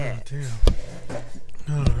damn.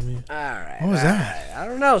 No, I mean, All right. what was that? Right. I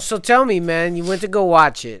don't know. So tell me, man. You went to go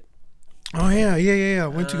watch it. Oh yeah. I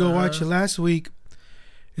went to go watch it last week.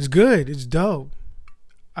 It's good. It's dope.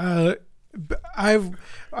 I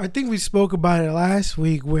think we spoke about it last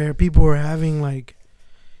week where people were having like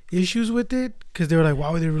issues with it because they were like,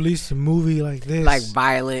 why would they release a movie like this? Like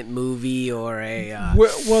violent movie or a.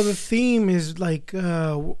 Well, the theme is like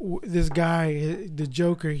this guy, the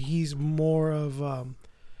Joker. He's more of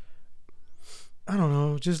I don't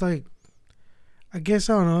know, just like I guess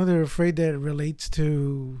I don't know. They're afraid that it relates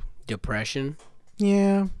to depression.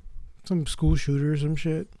 Yeah, some school shooter or some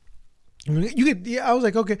shit. I mean, I was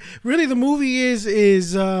like, okay, really, the movie is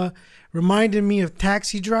reminding me of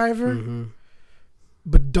Taxi Driver,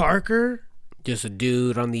 but darker. Just a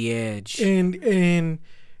dude on the edge, and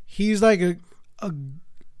he's like a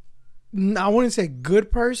I wouldn't say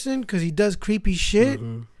good person because he does creepy shit,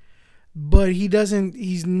 but he doesn't.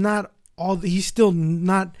 He's not all. He's still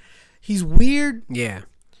not. He's weird. Yeah,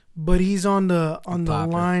 but he's on the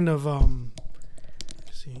line of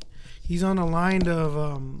he's on the line of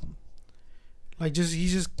like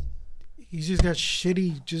he's just got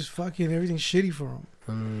shitty, just fucking everything's shitty for him.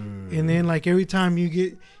 And then like every time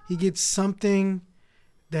he gets something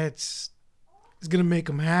that's gonna make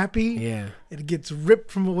him happy. Yeah, it gets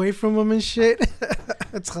ripped from away from him and shit.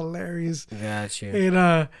 It's hilarious.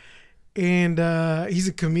 Gotcha. And he's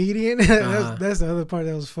a comedian. That's the other part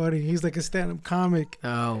that was funny. He's like a stand-up comic.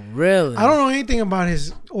 Oh, really? I don't know anything about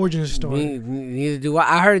his origin story. Neither do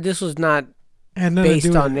I. I heard this was not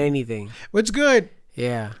based on anything. It's good.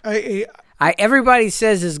 Yeah. Everybody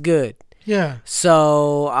says it's good. Yeah.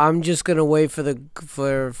 So I'm just gonna wait for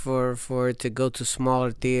for it to go to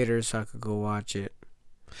smaller theaters so I could go watch it.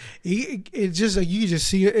 It's just like you just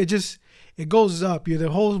see it. It goes up. The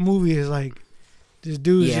whole movie is like. This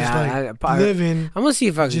dude's just like living. I'm gonna see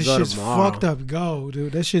if I can go tomorrow. Fucked up. Go,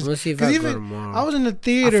 dude. That shit's. I'm gonna see if I can go tomorrow. I was in the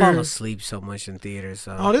theater. I fall asleep so much in theaters.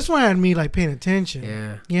 So. Oh, this one had me like paying attention.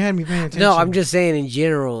 Yeah. You had me paying attention. No, I'm just saying in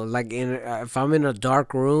general. Like if I'm in a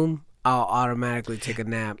dark room, I'll automatically take a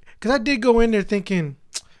nap. Cause I did go in there thinking,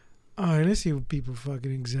 all right, let's see what people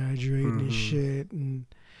fucking exaggerating and shit. And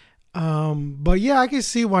but yeah, I can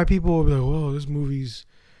see why people will be like, whoa, this movie's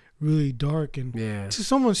really dark. And to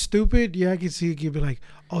someone stupid, I can see it could be like,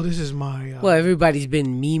 oh, this is my well, everybody's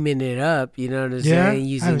been memeing it up, you know what I'm saying,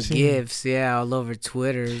 using GIFs all over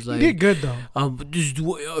Twitter. It's like, you did good though. But this is the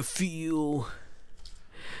way I feel.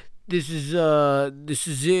 This is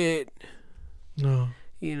it. No,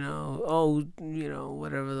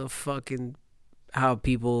 whatever the fucking how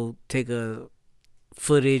people take a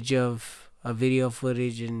footage of a video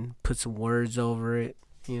footage and put some words over it,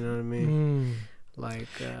 you know what I mean? Like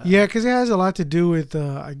because it has a lot to do with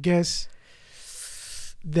I guess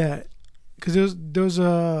that because there was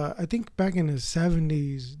I think back in the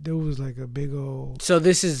 70s there was like a big old. So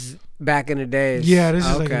this is back in the days. Yeah, this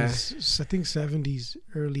is like in I think 70s,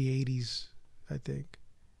 early 80s. I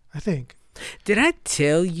think. Did I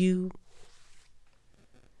tell you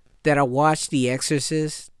that I watched The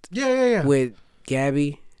Exorcist? Yeah. With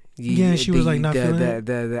Gabby. She was like not feeling it.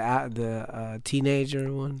 The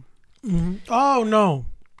teenager one. Mm-hmm. Oh no.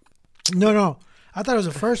 I thought it was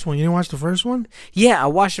the first one. You didn't watch the first one? Yeah, I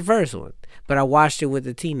watched the first one, but I watched it with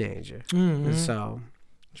the teenager. Mm-hmm. So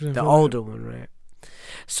the older one, right?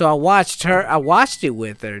 So I watched it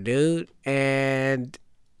with her, dude, and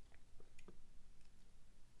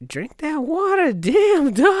drink that water,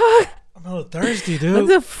 damn dog. I'm a little thirsty, dude. What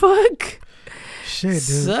the fuck? Shit, dude.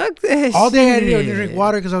 Suck that all shit. day I had to drink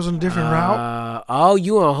water because I was on a different route. Oh,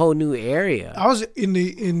 you in a whole new area. I was in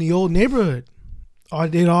the old neighborhood. I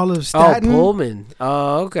did all of Staten. Oh, Pullman.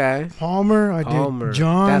 Oh, okay. Palmer. I did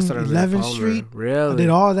John, 11th Street. Really? I did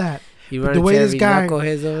all that. You run into every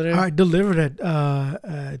knuckleheads over there? I delivered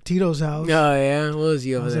at Tito's house. Oh, yeah? What was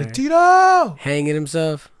he over there? Like, Tito! Hanging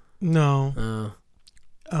himself? No.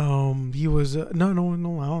 He was no. I don't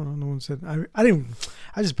know. No one said. I didn't.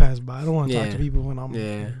 I just passed by. I don't want to talk to people when I'm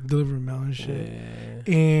delivering mail and shit.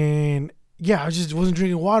 Yeah. And I just wasn't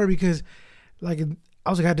drinking water because, like, I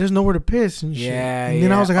was like, there's nowhere to piss and shit. Yeah. And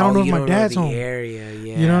then I was like, I don't know if my dad's home. Area,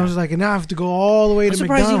 yeah. You know, I was like, and now I have to go all the way to McDonald's. I'm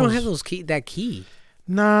surprised you don't have that key.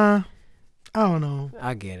 Nah, I don't know.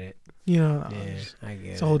 I get it. You know, I get it.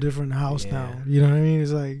 It's a whole different house now. You know what I mean?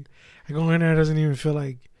 It's like I go in there, it doesn't even feel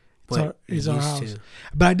like. It's our house.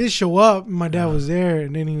 But I did show up. My dad was there,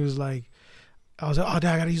 and then he was like, I was like, oh,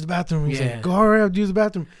 Dad, I got to use the bathroom. He's like, go hurry up, use the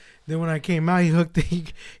bathroom. Then when I came out,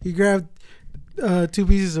 he grabbed 2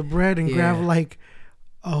 pieces of bread and grabbed like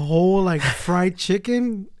a whole like fried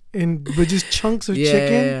chicken, but just chunks of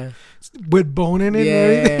chicken. with bone in it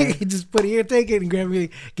and everything. He just put it here, take it, and gave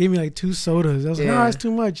me like 2 sodas. I was like, no, it's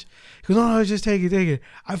too much. He goes, no, just take it.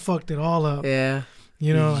 I fucked it all up. Yeah.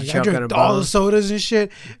 You know, like I drank all the sodas and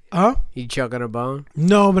shit. Huh? You chucking a bone?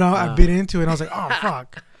 No, but I bit into it and I was like, oh,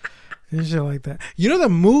 fuck. And shit like that. You know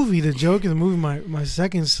the joke in the movie, my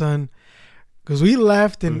second son, because we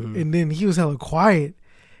left and then he was hella quiet.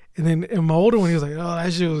 And then in my older one, he was like, oh,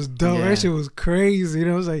 that shit was dope. Yeah. That shit was crazy. You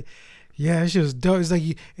know, I was like, yeah, that shit was dope. It's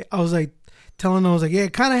like, I was like, telling him, I was like, yeah,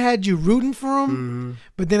 it kind of had you rooting for him.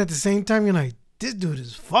 But then at the same time, you're like, this dude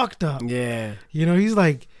is fucked up. Yeah. You know, he's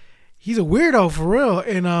a weirdo for real.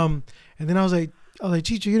 And then I was like,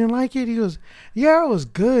 Chicho, you didn't like it? He goes, yeah, it was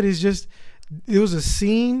good. It's just, it was a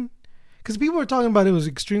scene. Because people were talking about it was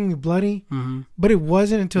extremely bloody. But it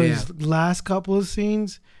wasn't until his last couple of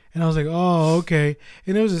scenes. And I was like, oh, okay.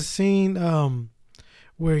 And there was a scene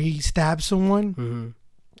where he stabbed someone.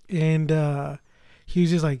 And he was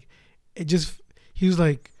just like, he was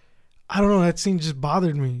like, I don't know, that scene just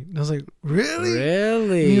bothered me. And I was like, really?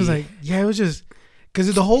 Really? And he was like, yeah, it was just,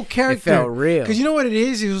 because the whole character. It felt real. Because you know what it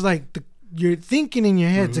is? It was like, you're thinking in your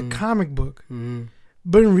head, it's a comic book.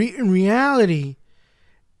 But in reality,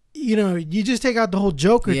 you know, you just take out the whole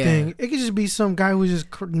Joker thing. It could just be some guy who's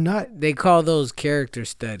just nut. They call those character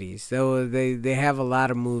studies. So they have a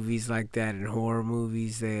lot of movies like that in horror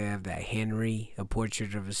movies. They have that Henry, A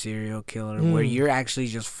Portrait of a Serial Killer, where you're actually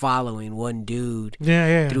just following one dude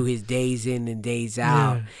through his days in and days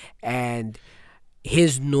out. And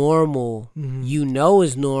his normal, you know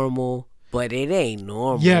is normal, but it ain't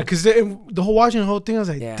normal. Yeah, because watching the whole thing, I was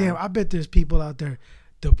like, damn, I bet there's people out there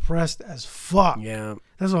depressed as fuck. Yeah.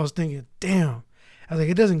 That's what I was thinking. Damn. I was like,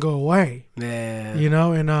 it doesn't go away. Yeah. You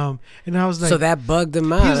know, and I was like, so that bugged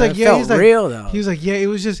him out. He was like, yeah, it felt real though. He was like, yeah, it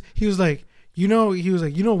was just. He was like, you know,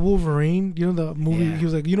 Wolverine. You know the movie. Yeah. He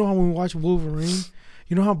was like, you know how when we watch Wolverine,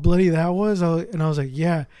 you know how bloody that was. And I was like,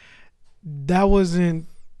 yeah, that wasn't.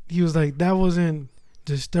 He was like, that wasn't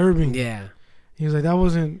disturbing. Yeah. He was like, that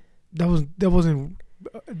wasn't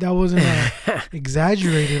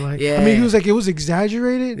exaggerated. Like, I mean, he was like, it was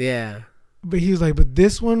exaggerated. Yeah. But he was like, but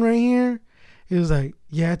this one right here, he was like,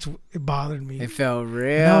 yeah, it bothered me. It felt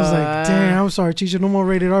real. And I was like, damn, I'm sorry, Chicho, no more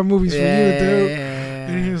rated R movies for you, dude.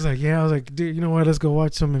 And he was like, yeah. I was like, dude, you know what? Let's go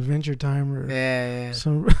watch some Adventure Time or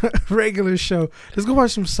some regular show. Let's go watch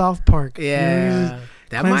some South Park. Yeah.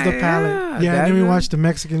 That might the palate. Yeah, and then we watched the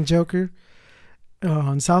Mexican Joker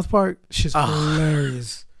on South Park. Shit's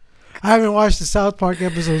hilarious. I haven't watched the South Park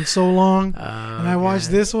episode in so long, and I watched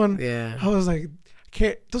this one. Yeah, I was like,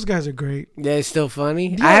 those guys are great. Yeah, it's still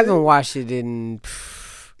funny. Yeah, I haven't watched it in.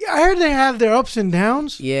 Yeah, I heard they have their ups and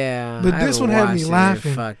downs. Yeah, but this one had me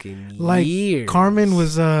laughing. Fucking like years. Carmen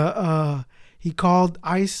was he called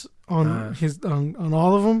ICE on on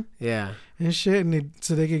all of them. Yeah, and shit, and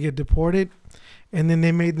so they could get deported, and then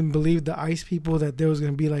they made them believe the ICE people that there was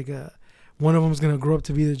gonna be like one of them's gonna grow up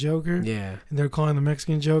to be the Joker. Yeah, and they're calling the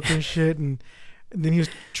Mexican Joker and shit, and then he was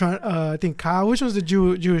trying. I think Kyle, which was the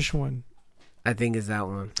Jewish one? I think it's that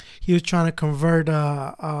one. He was trying to convert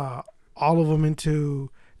all of them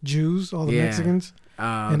into Jews, all the Mexicans. Oh,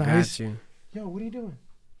 and got ICE. You. Yo, what are you doing?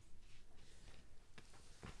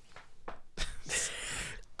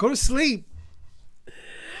 Go to sleep.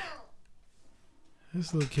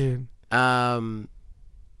 This little kid. I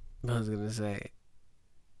was gonna say.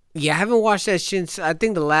 Yeah, I haven't watched that since. I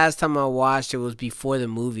think the last time I watched it was before the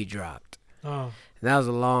movie dropped. Oh. That was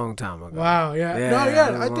a long time ago. Wow, yeah.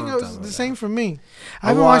 I think it was the same for me. I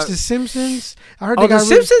haven't watched The Simpsons. I heard The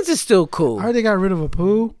Simpsons is still cool. I heard they got rid of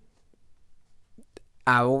Apu.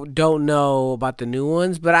 I don't know about the new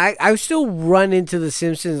ones, but I still run into The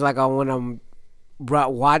Simpsons like when I'm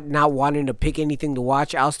not wanting to pick anything to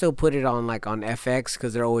watch. I'll still put it on like on FX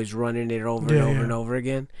because they're always running it over and over and over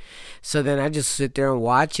again. So then I just sit there and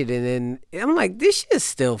watch it, and then I'm like, this shit's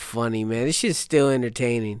still funny, man. This shit's still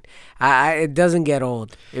entertaining. It doesn't get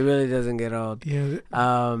old. It really doesn't get old. Yeah.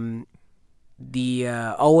 The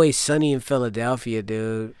Always Sunny in Philadelphia,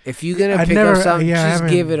 dude. If you're gonna pick up something, just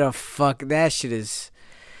give it a fuck. That shit is.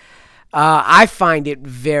 I find it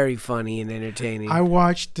very funny and entertaining. I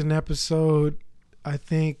watched an episode, I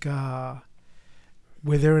think, where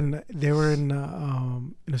they were in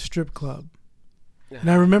a strip club. And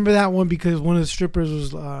I remember that one because one of the strippers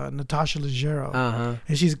was Natasha Leggero.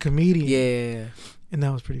 And she's a comedian. Yeah. And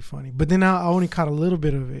that was pretty funny. But then I only caught a little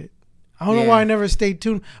bit of it. I don't know why I never stayed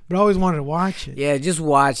tuned, but I always wanted to watch it. Yeah, just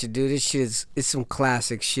watch it, dude. This shit it's some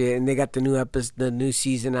classic shit. And they got the new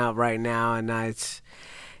season out right now, and it's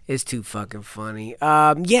too fucking funny.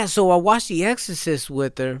 So I watched The Exorcist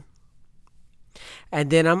with her. And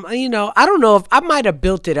then I don't know if I might have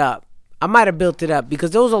built it up. I might have built it up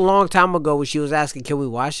because there was a long time ago when she was asking, "Can we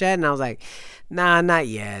watch that?" And I was like, "Nah, not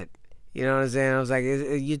yet." You know what I'm saying? I was like,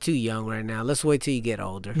 "You're too young right now. Let's wait till you get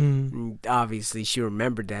older." And obviously, she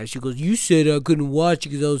remembered that. She goes, "You said I couldn't watch it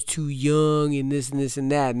because I was too young and this and this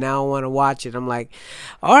and that. Now I want to watch it." I'm like,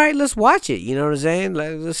 "All right, let's watch it." You know what I'm saying?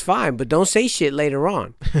 Like, that's fine, but don't say shit later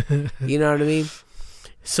on. You know what I mean?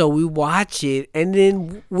 So we watch it, and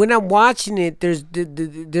then when I'm watching it, there's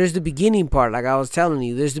the beginning part. Like I was telling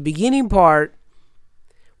you, there's the beginning part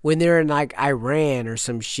when they're in like Iran or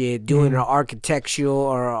some shit doing an architectural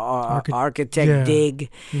or architect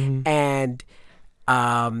dig, and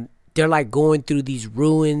they're like going through these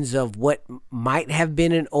ruins of what might have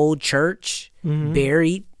been an old church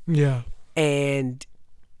buried. Yeah, and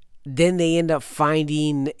then they end up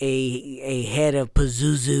finding a head of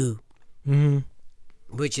Pazuzu.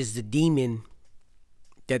 Which is the demon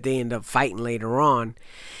that they end up fighting later on.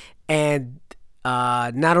 And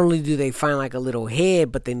not only do they find like a little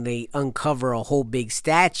head, but then they uncover a whole big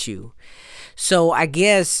statue. So I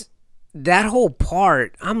guess that whole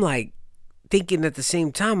part, I'm like thinking at the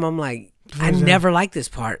same time, I'm like, I never liked this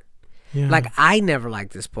part. Yeah. Like, I never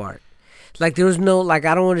liked this part. Like, there was no, like,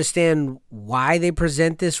 I don't understand why they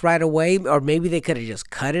present this right away. Or maybe they could have just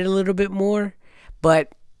cut it a little bit more.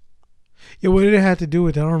 But... yeah, what did it have to do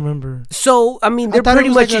with it? I don't remember. So, I mean, they're pretty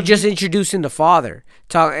much like just introducing the father.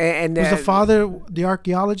 Was the father the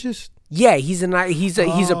archaeologist? Yeah, he's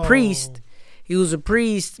a priest. He was a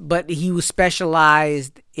priest, but he was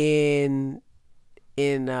specialized in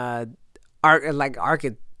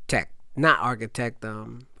architecture.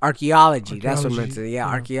 Archaeology. That's what I meant to say. Yeah,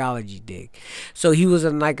 archaeology dig. So he was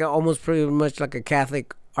almost pretty much like a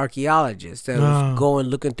Catholic archaeologist that was going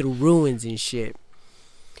looking through ruins and shit.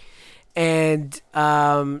 And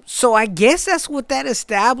so I guess that's what that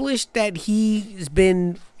established, that he's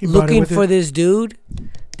been looking for this dude,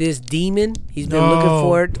 this demon. He's been looking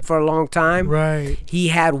for it for a long time. Right. He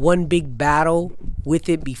had one big battle with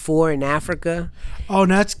it before in Africa. Oh,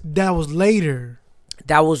 that was later.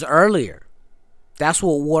 That was earlier. That's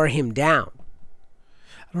what wore him down.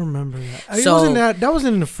 I don't remember that. That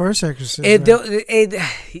wasn't in the first Exorcist.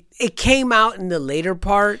 It came out in the later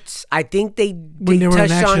parts. I think they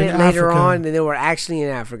touched on it later on, and they were actually in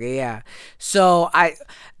Africa. Yeah. So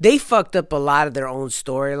they fucked up a lot of their own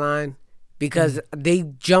storyline because they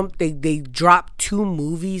dropped 2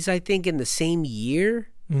 movies, I think, in the same year,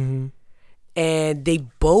 and they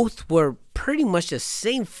both were pretty much the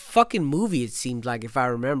same fucking movie, it seemed like, if I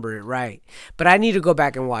remember it right. But I need to go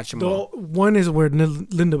back and watch them all. One is where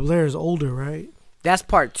Linda Blair is older, right? That's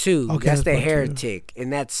part 2. Okay, that's the heretic,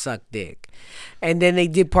 and that sucked dick. And then they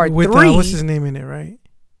did part 3. What's his name in it, right?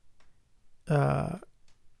 He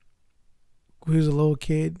was a little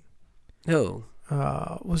kid. Who?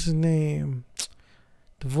 What's his name?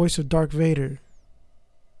 The voice of Darth Vader.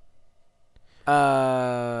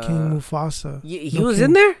 King Mufasa. He was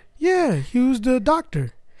in there? Yeah, he was the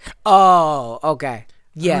doctor. Oh, okay.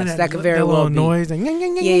 Yes, that could very well be. Noise, like,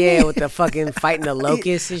 yeah, with the fucking fighting the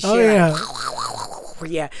locusts and shit. Oh, yeah.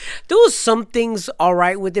 Yeah. There was some things all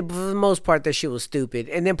right with it, but for the most part, that shit was stupid.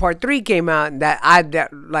 And then part 3 came out, and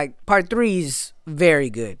part 3 is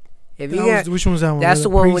very good. Which one was that one? That's the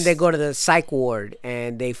one when they go to the psych ward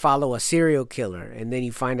and they follow a serial killer, and then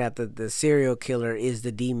you find out that the serial killer is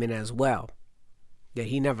the demon as well. That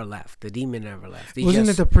he never left. The demon never left. Wasn't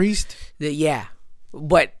it the priest? Yeah.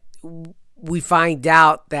 But we find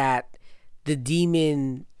out that the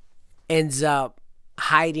demon ends up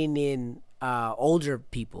hiding in older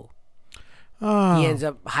people. Oh. He ends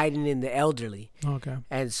up hiding in the elderly. Okay.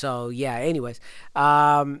 And so, yeah, anyways.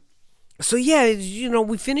 So, yeah,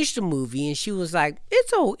 we finished the movie, and she was like, it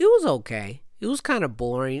was okay. It was kind of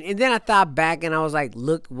boring. And then I thought back, and I was like,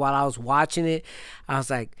 look, while I was watching it, I was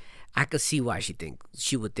like, I could see why she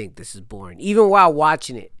would think this is boring. Even while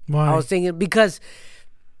watching it. Why? I was thinking, because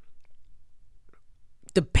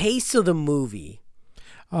the pace of the movie.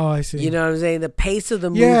 Oh, I see. You know what I'm saying? The pace of the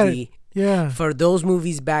movie for those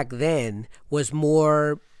movies back then was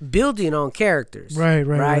more building on characters.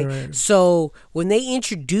 Right. So when they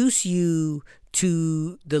introduce you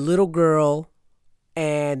to the little girl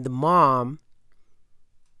and the mom,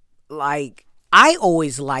 like, I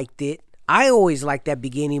always liked it. I always liked that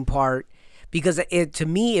beginning part because to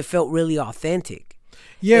me it felt really authentic.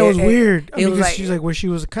 Yeah, it was weird. She's like where she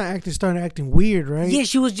was kind of starting acting weird, right? Yeah,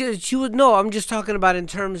 no, I'm just talking about in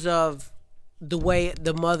terms of the way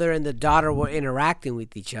the mother and the daughter were interacting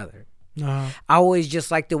with each other. I always just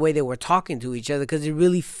liked the way they were talking to each other because it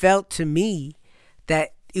really felt to me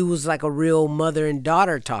that it was like a real mother and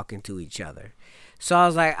daughter talking to each other. So I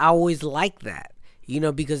was like, I always liked that.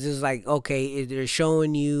 because it's like, okay, they're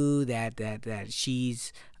showing you that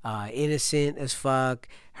she's innocent as fuck.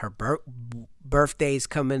 Her birthday's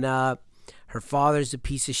coming up. Her father's a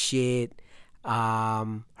piece of shit.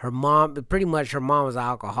 Her mom was an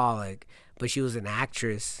alcoholic, but she was an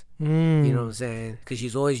actress. You know what I'm saying? Because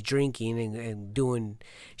she's always drinking and doing.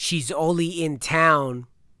 She's only in town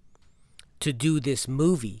to do this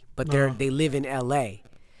movie, but they live in L.A.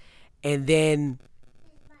 And then,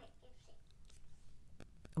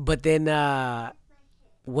 what they're gonna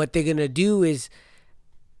do is,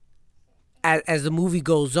 as the movie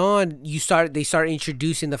goes on, they start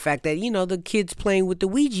introducing the fact that the kid's playing with the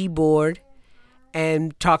Ouija board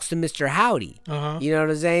and talks to Mr. Howdy. You know what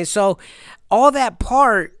I'm saying? So all that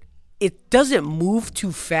part, it doesn't move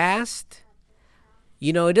too fast.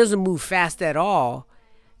 It doesn't move fast at all.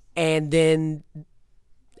 And then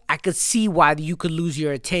I could see why you could lose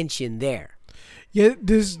your attention there. Yeah,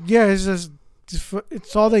 it's just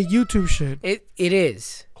it's all that YouTube shit. It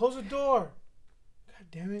is. Close the door. God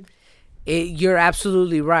damn it. You're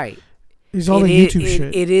absolutely right. It's all the YouTube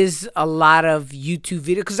shit. It is a lot of YouTube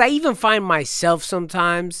video, because I even find myself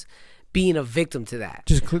sometimes being a victim to that.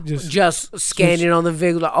 Just scanning on the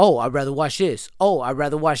video, like, oh, I'd rather watch this. Oh, I'd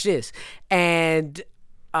rather watch this. And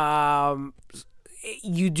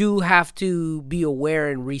you do have to be aware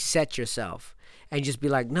and reset yourself and just be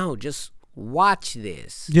like, no, just watch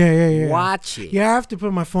this. Yeah. Watch it. Yeah, I have to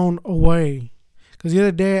put my phone away, because the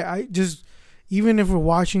other day even if we're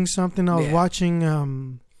watching something, I was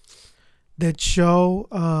watching that show,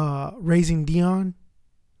 Raising Dion.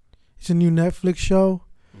 It's a new Netflix show.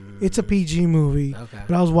 It's a PG movie,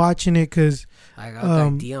 but I was watching it because like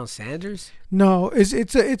Deion Sanders. No, it's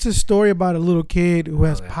a story about a little kid who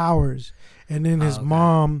has powers, and then his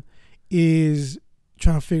mom is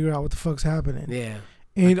trying to figure out what the fuck's happening. Yeah,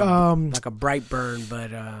 and like a Brightburn,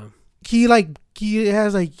 but he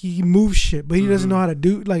moves shit, but he doesn't know how to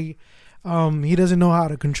do he doesn't know how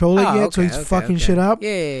to control it yet, so he's fucking shit up.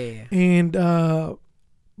 Yeah. And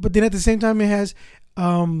but then at the same time, it has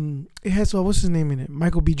what's his name in it?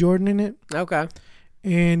 Michael B. Jordan in it. Okay.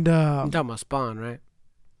 And you're talking about Spawn, right?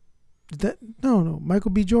 No,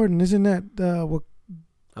 Michael B. Jordan, isn't that what?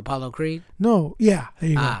 Apollo Creed? No, yeah, there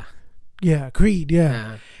you go. Yeah, Creed, yeah.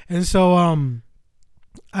 Uh-huh. And so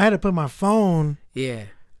I had to put my phone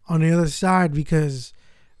on the other side because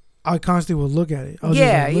I constantly would look at it.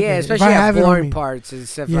 Especially at boring parts and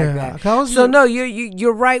stuff like that. So no,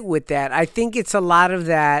 you're right with that. I think it's a lot of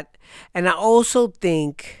that, and I also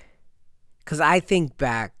think, because I think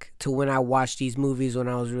back to when I watched these movies when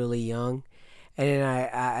I was really young, and then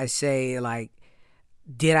I say like,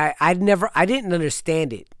 I didn't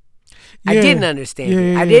understand it. I didn't understand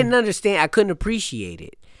it. I didn't understand. I couldn't appreciate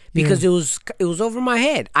it. Because it was over my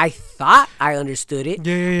head. I thought I understood it.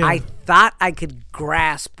 I thought I could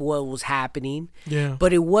grasp what was happening. Yeah.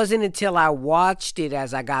 But it wasn't until I watched it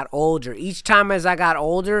as I got older. Each time as I got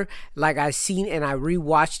older, like I seen and I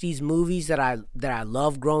rewatched these movies that I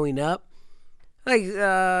loved growing up. Like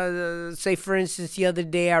say for instance, the other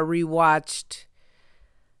day I rewatched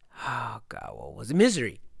what was it?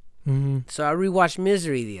 Misery. Mm-hmm. So I rewatched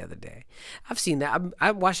Misery the other day. I've seen that.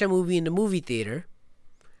 I watched that movie in the movie theater.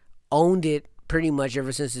 Owned it pretty much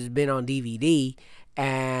ever since it's been on DVD,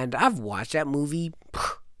 and I've watched that movie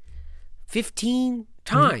 15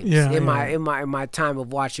 times in my time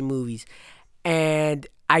of watching movies, and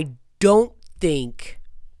I don't think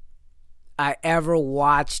I ever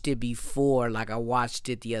watched it before like I watched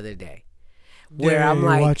it the other day, where I'm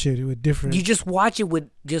like, watch it with different. You just watch it with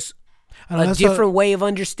just a different way of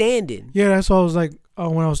understanding. Yeah, that's what I was like.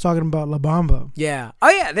 When I was talking about La Bamba. Yeah. Oh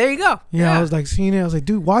yeah, there you go. Yeah, I was like seeing it. I was like,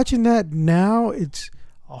 dude, watching that now, it's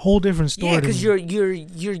a whole different story. Yeah, because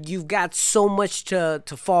you've got so much to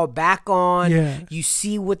fall back on. Yeah. You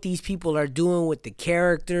see what these people are doing with the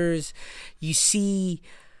characters. You see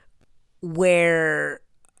where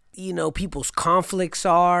people's conflicts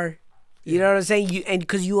are. You know what I'm saying?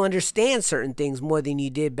 Because you understand certain things more than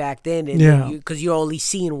you did back then, and because you're only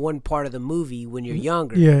seeing one part of the movie when you're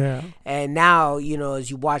younger. Yeah. And now,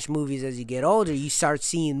 as you watch movies as you get older, you start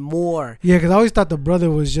seeing more. Yeah, because I always thought the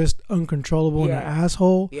brother was just uncontrollable and an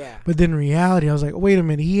asshole. Yeah. But then in reality, I was like, wait a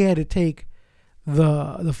minute, he had to take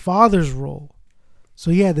the father's role,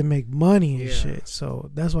 so he had to make money and shit.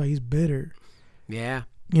 So that's why he's bitter. Yeah.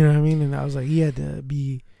 You know what I mean? And I was like, he had to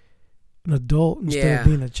be an adult instead of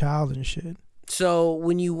being a child and shit. So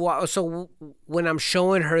when I'm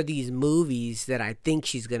showing her these movies that I think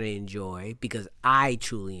she's gonna enjoy because I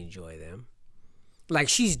truly enjoy them, like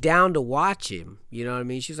she's down to watch him. You know what I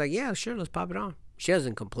mean? She's like, yeah, sure, let's pop it on. She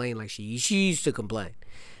doesn't complain like she used to complain.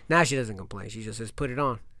 Now she doesn't complain. She just says, put it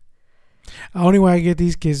on. The only way I get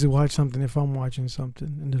these kids to watch something if I'm watching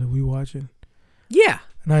something and then we watching. Yeah.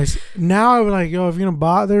 Nice. Now I'm like, yo, if you're gonna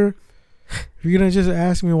bother, if you're gonna just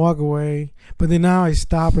ask me to walk away, but then now I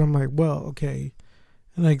stop and I'm like, well, okay,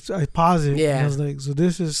 and like so I pause it. Yeah. And I was like, so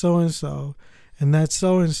this is so and so, and that's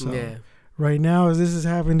so and so. Yeah. Right now, as this is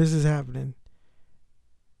happening, this is happening.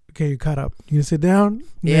 Okay, you caught up. You can sit down.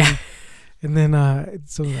 Yeah. And then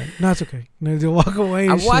so like, no, it's okay. And then they'll walk away.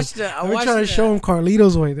 I watched the. I've been trying to show him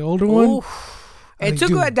Carlito's Way, the older one. It took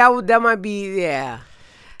that might be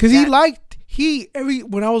because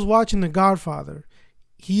when I was watching The Godfather,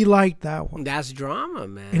 he liked that one. That's drama,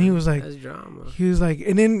 man. And he was like, that's drama. He was like,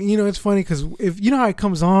 and then it's funny because if you know how it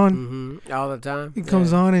comes on all the time, it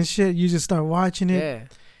comes on and shit. You just start watching it. Yeah.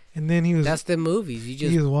 And then that's the movies.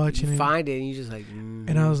 He was watching find it and you just like.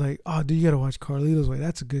 And I was like, oh, dude, you gotta watch Carlito's Way.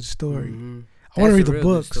 That's a good story. I want to read the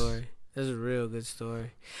books. That's a real good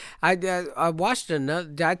story. I watched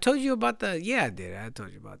another. I told you about the. Yeah, I did. I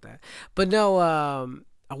told you about that. But no,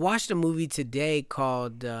 I watched a movie today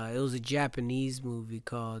called. It was a Japanese movie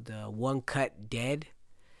called One Cut Dead,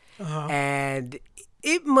 and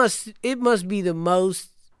it must be the most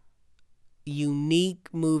unique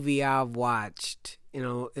movie I've watched. In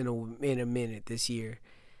a minute this year.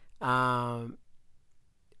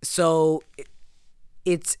 So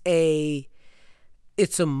it's a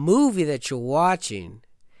movie that you're watching,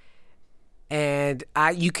 and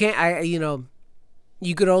you could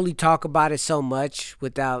only talk about it so much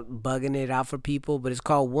without bugging it out for people, but it's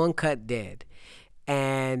called One Cut Dead,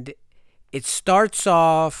 and it starts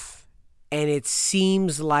off and it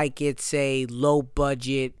seems like it's a low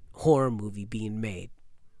budget horror movie being made.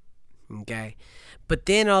 Okay. But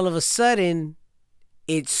then all of a sudden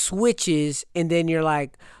it switches and then you're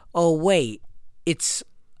like, oh wait, it's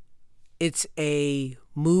a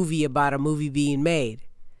movie about a movie being made.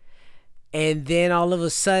 And then all of a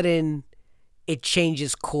sudden it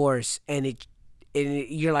changes course and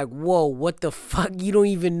you're like, whoa, what the fuck? You don't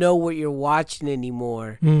even know what you're watching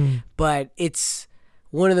anymore. But it's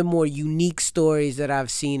one of the more unique stories that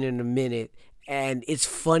I've seen in a minute, and it's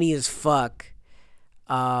funny as fuck.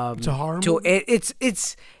 It's a horror movie?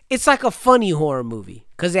 It's like a funny horror movie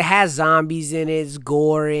because it has zombies in it, it's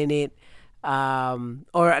gore in it,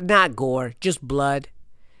 or not gore, just blood,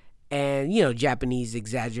 and Japanese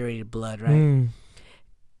exaggerated blood, right?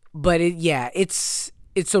 But it's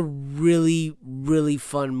a really, really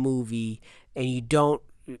fun movie, and you don't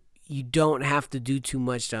have to do too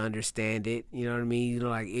much to understand it. You know what I mean?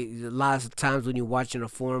 A lot of times when you're watching a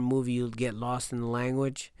foreign movie, you'll get lost in the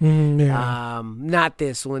language. Not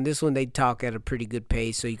this one. This one they talk at a pretty good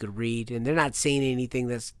pace, so you could read, and they're not saying anything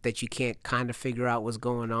that you can't kind of figure out what's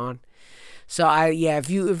going on. So if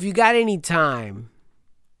you got any time,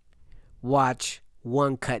 watch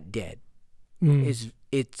One Cut Dead.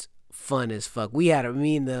 It's fun as fuck.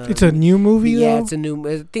 It's a new movie. Yeah, it's a new.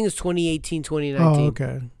 I think it's 2018, 2019. Oh,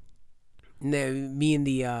 okay. And then me and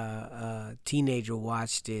the teenager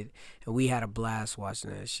watched it, and we had a blast watching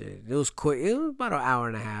that shit. It was quick. It was about an hour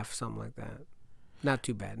and a half, something like that. Not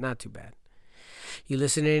too bad. You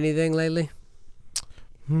listen to anything lately?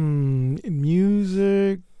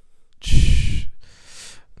 Music.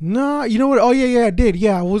 No, you know what? Oh yeah, I did.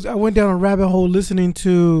 Yeah, I went down a rabbit hole listening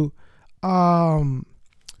to John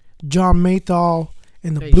Maythal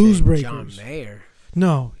and the Blues Breakers. John Mayer.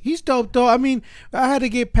 No, he's dope though. I mean, I had to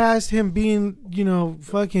get past him being,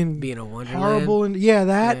 fucking being a Wonderland. horrible, and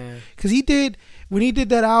because when he did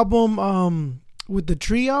that album with the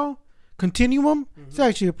trio Continuum. It's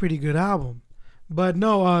actually a pretty good album. But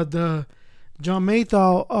no, the John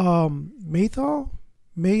Maythal,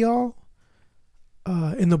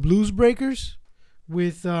 in the Blues Breakers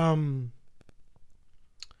with the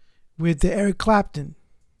Eric Clapton.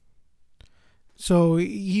 So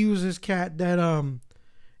he was this cat that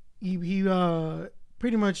he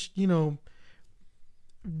pretty much did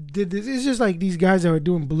this. It's just like these guys that were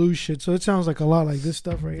doing blues shit. So it sounds like a lot like this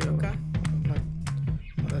stuff right here. Okay.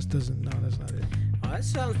 That's not it. Oh, that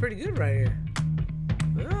sounds pretty good right here.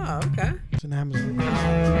 Oh, okay. It's an Amazon.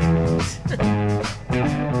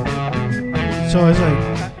 So it's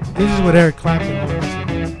like this is what Eric Clapton was.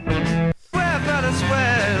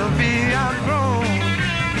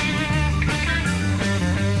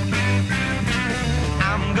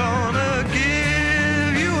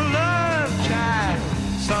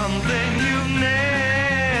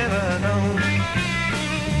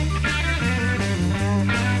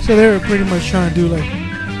 So they were pretty much trying to do like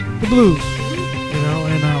the blues,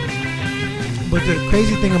 and but the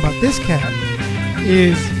crazy thing about this cat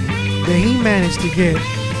is that he managed to get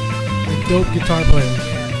a dope guitar player.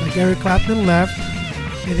 Like Eric Clapton left,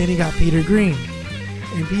 and then he got Peter Green.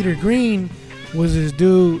 And Peter Green was this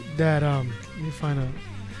dude that let me find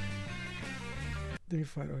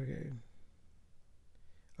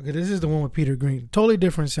okay, this is the one with Peter Green. Totally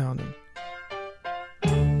different sounding.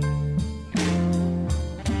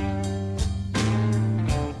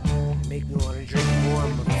 Make me want to drink more,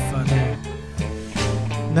 motherfucker.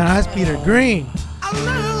 Now that's Peter Green.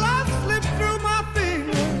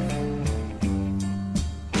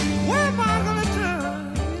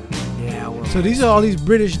 So these are all these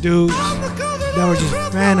British dudes that were just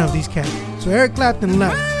fan of these cats. So Eric Clapton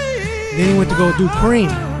left. Then he went to go do Cream,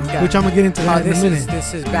 which I'm gonna get into that in a minute.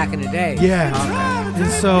 This is back in the day. Yeah. Okay.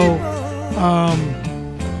 And so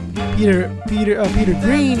Peter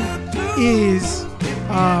Green is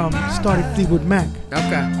started Fleetwood Mac.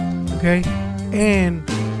 Okay. And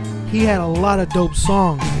he had a lot of dope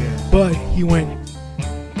songs, but he went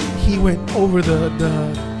over the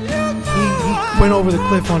he went over the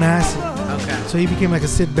cliff on acid. So he became like a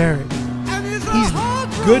Syd Barrett. He's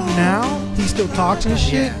good now. He still talks and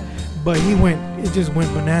shit, but it just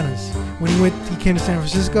went bananas. When he came to San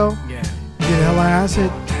Francisco, did hella acid,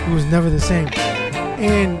 it was never the same.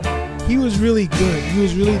 And he was really good. He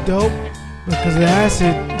was really dope because the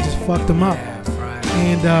acid just fucked him up.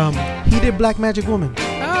 And he did Black Magic Woman.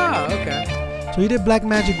 Oh, okay. So he did Black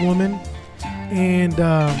Magic Woman, and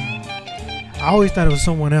I always thought it was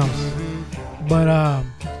someone else. Mm-hmm. But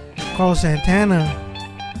Carlos Santana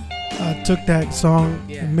took that song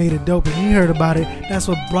and made it dope, and he heard about it. That's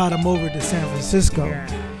what brought him over to San Francisco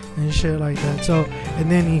and shit like that. So, and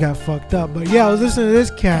then he got fucked up. But yeah, I was listening to this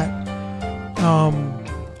cat,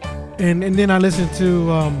 and then I listened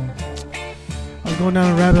to I was going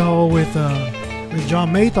down a rabbit hole with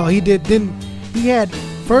John Maythal. He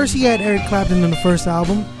had Eric Clapton in the first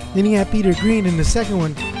album, then he had Peter Green in the second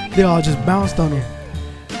one. They all just bounced on him.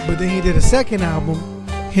 But then he did a second album,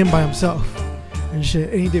 him by himself and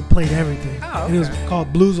shit, and he played everything. Oh, okay. And it was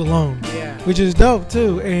called Blues Alone, which is dope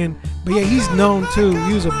too. But yeah, he's known too.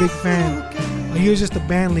 He was a big fan. He was just a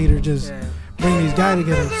band leader, just bringing these guys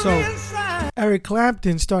together. So Eric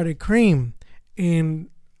Clapton started Cream, and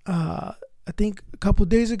I think a couple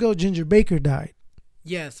days ago, Ginger Baker died.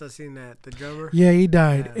 Yes, I seen that. The drummer. Yeah, he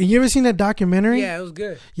died. And you ever seen that documentary? Yeah, it was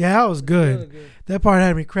good. Yeah, it was good. Really good. That part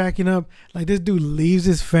had me cracking up. Like, this dude leaves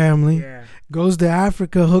his family, goes to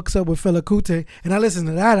Africa, hooks up with Fela Kuti, and I listened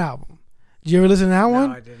to that album. Did you ever listen to that one?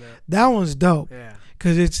 No, I did not. That one's dope. Yeah.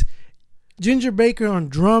 Because it's Ginger Baker on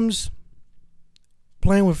drums,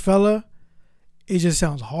 playing with Fela. It just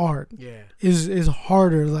sounds hard. Yeah. It's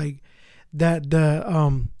harder, like that.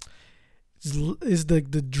 The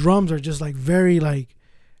drums are just like very like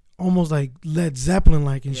almost like Led Zeppelin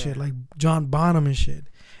like and shit, like John Bonham and shit.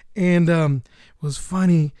 And it was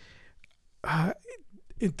funny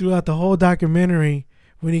throughout the whole documentary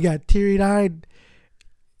when he got teary-eyed.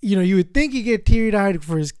 You know, you would think he'd get teary-eyed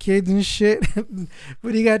for his kids and shit,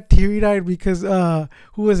 but he got teary-eyed because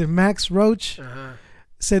who was it? Max Roach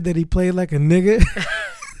said that he played like a nigga,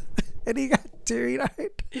 and he got teary-eyed.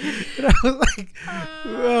 And I was like,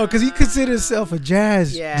 well, because he considered himself a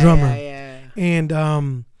jazz drummer,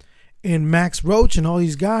 and Max Roach and all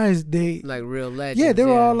these guys, they like real legends. Yeah, they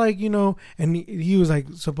were all like, you know, and he was like,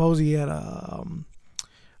 suppose he had a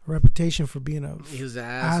reputation for being he was an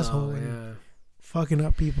asshole and fucking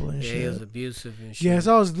up people and shit. Yeah, he was abusive and shit. Yeah,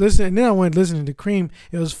 so I was listening, and then I went listening to Cream.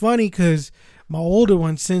 It was funny because my older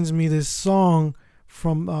one sends me this song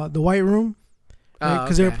from the White Room.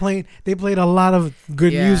 Because they played a lot of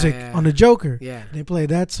good music on the Joker. Yeah, they played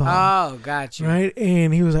that song. Oh, gotcha. Right,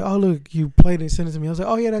 and he was like, "Oh, look, you played it, sent it to me." I was like,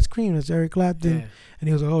 "Oh yeah, that's Cream. That's Eric Clapton." Yeah. And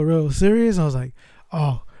he was like, "Oh, real serious?" I was like,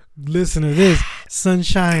 "Oh, listen to this,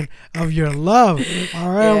 Sunshine of Your Love."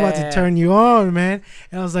 All right, I'm about to turn you on, man.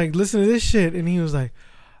 And I was like, "Listen to this shit," and he was like,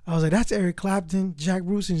 "I was like, that's Eric Clapton, Jack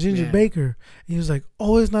Bruce, and Ginger Baker." And he was like,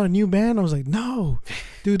 "Oh, it's not a new band?" I was like, "No,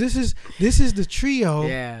 dude, this is the trio."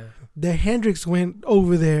 Yeah. That Hendrix went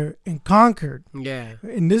over there and conquered. Yeah.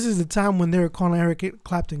 And this is the time when they were calling Eric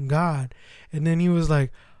Clapton God. And then he was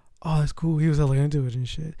like, "Oh, that's cool." He was like into it and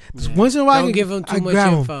shit. Yeah. Once in a while, don't give him too much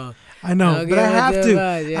info. I know, but I have to.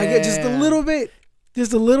 I get just a little bit.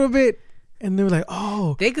 And they were like,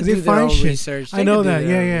 "Oh, they could do their own research." I know that,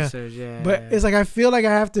 yeah. But it's like I feel like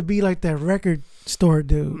I have to be like that record store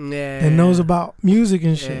dude that knows about music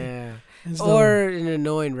and shit. Yeah. Or an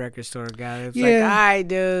annoying record store guy. It's like, all right,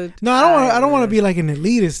 dude. No, I don't want to be like an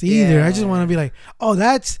elitist either. I just want to be like, "Oh,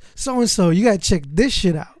 that's so and so. You gotta check this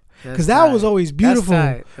shit out." Because that was always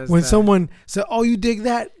beautiful when someone said, "Oh, you dig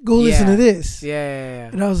that? Go listen to this." Yeah.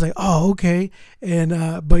 And I was like, "Oh, okay."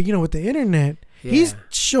 And but you know, with the internet, he's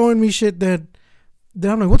showing me shit that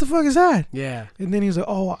then I'm like, what the fuck is that? Yeah. And then he's like,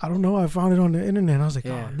 oh, I don't know. I found it on the internet. And I was like,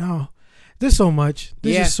 oh, no. There's so much.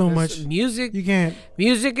 There's just so much. Music. You can't.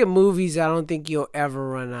 Music and movies, I don't think you'll ever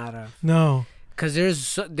run out of. No. Because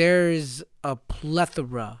there's a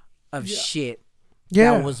plethora of shit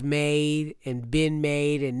that was made and been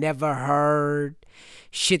made and never heard.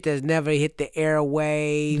 Shit that's never hit the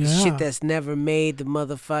airwaves. Shit that's never made the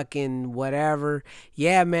motherfucking whatever.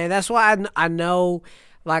 Yeah, man. That's why I know,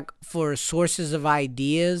 like, for sources of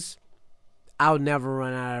ideas, I'll never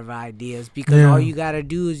run out of ideas because all you got to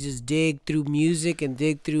do is just dig through music and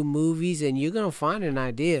dig through movies and you're going to find an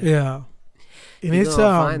idea. Yeah. And you're going to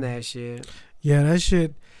find that shit. Yeah, that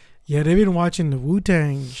shit. Yeah, they've been watching the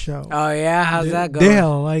Wu-Tang show. Oh, yeah? How's that going? They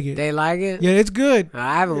hella like it. They like it? Yeah, it's good.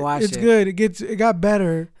 I haven't watched it. It's good. It got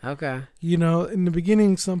better. Okay. You know, in the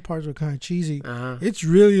beginning, some parts were kind of cheesy. It's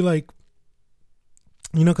really like,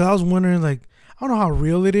 you know, because I was wondering, like, I don't know how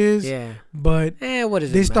real it is. Yeah. But what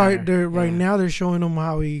is it? Right now they're showing him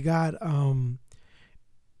how he got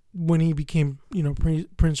when he became, you know,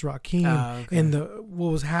 Prince Rakeem and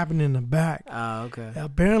what was happening in the back. Oh, okay.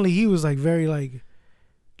 Apparently he was like very like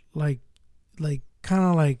kind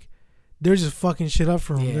of like they're just fucking shit up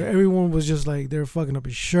for him. Everyone was just like they're fucking up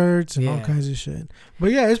his shirts and all kinds of shit.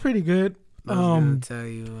 But yeah, it's pretty good. I was gonna tell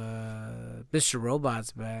you, Mr.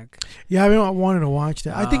 Robot's back. Yeah, I wanted to watch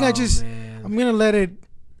that. I think I'm gonna let it.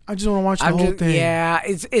 I just want to watch the whole thing. Yeah,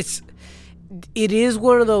 it is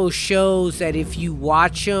one of those shows that if you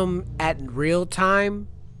watch them at real time,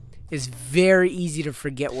 it's very easy to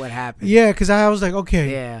forget what happened. Yeah, because I was like,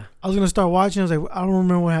 okay. Yeah. I was gonna start watching. I was like, I don't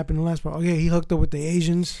remember what happened in the last part. Okay, he hooked up with the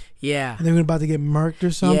Asians. Yeah. And they were about to get murked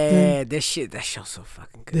or something. Yeah, that show's so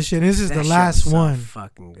fucking good. This is the last one. So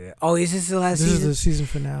fucking good. Oh, is this the last season? This is the season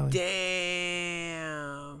finale.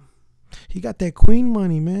 Damn. He got that Queen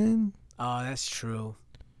money, man. Oh, that's true.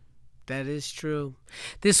 That is true.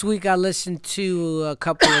 This week I listened to a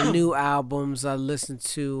couple of new albums. I listened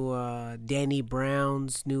to Danny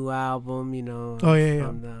Brown's new album, you know. Oh, yeah,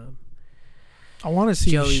 from the I want to see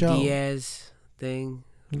Joey the show. Diaz thing.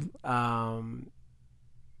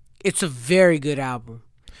 It's a very good album.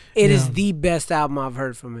 It is the best album I've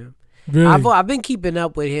heard from him. Really? I've been keeping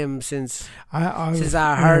up with him since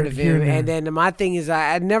I heard of him. And then my thing is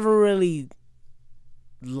I never really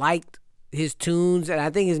liked his tunes, and I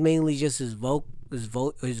think it's mainly just his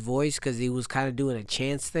voice because he was kind of doing a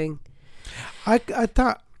chance thing. I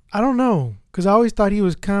thought, I don't know, because I always thought he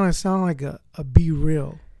was kind of sound like a Be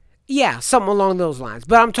Real. Yeah, something along those lines.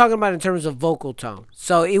 But I'm talking about in terms of vocal tone.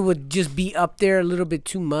 So it would just be up there a little bit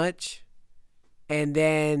too much. But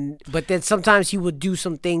then sometimes he would do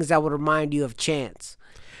some things that would remind you of Chance.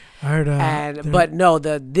 I heard but no,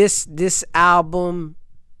 this album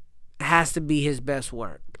has to be his best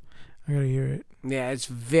work. I gotta hear it. Yeah, it's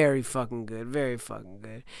very fucking good. Very fucking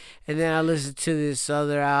good. And then I listened to this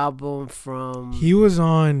other album from... He was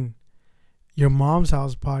on Your Mom's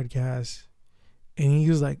House podcast, and he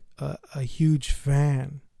was like a huge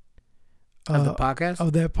fan. Of the podcast?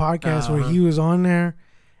 Of that podcast where he was on there,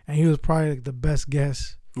 and he was probably like the best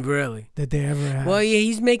guest. Really? That they ever had. Well, yeah,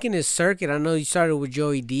 he's making his circuit. I know he started with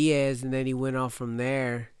Joey Diaz, and then he went off from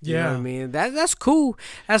there. You know what I mean? That's cool.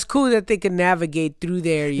 That's cool that they can navigate through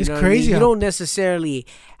there. You know crazy. What I mean? You don't necessarily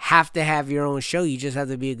have to have your own show. You just have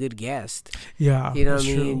to be a good guest. Yeah, you know what I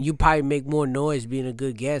mean? True. You probably make more noise being a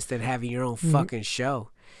good guest than having your own fucking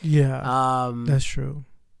show. Yeah, that's true.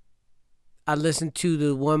 I listened to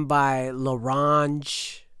the one by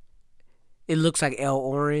L'Orange. It looks like El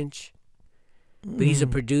Orange. But he's a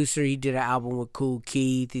producer. He did an album with Kool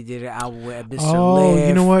Keith. He did an album with Mr. Oh, Liff.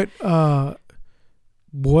 You know what?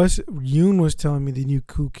 Yoon was telling me the new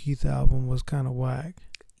Kool Keith album was kind of whack.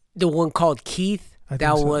 The one called Keith?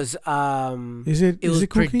 Was Is it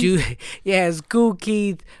Kool Keith? Yeah, it's Kool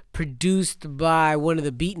Keith, produced by one of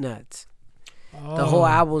the Beatnuts. Oh. The whole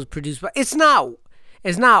album was produced by...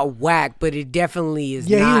 It's not whack, but it definitely is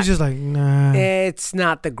not... Yeah, he was just like, nah. It's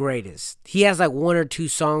not the greatest. He has like one or two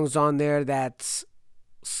songs on there that's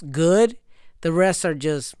good. The rest are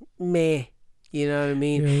just meh. You know what I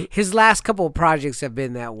mean? Yeah. His last couple of projects have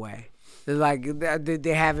been that way. They're like,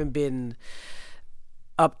 they haven't been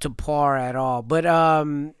up to par at all. But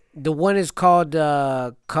the one is called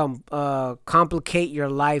Complicate Your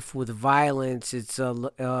Life with Violence. It's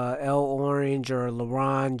El Orange or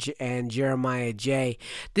L'Orange and Jeremiah J.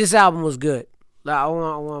 This album was good. I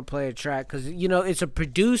want to play a track because, you know, it's a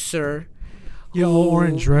producer. Yeah, El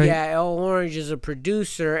Orange, right? Yeah, El Orange is a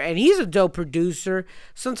producer, and he's a dope producer.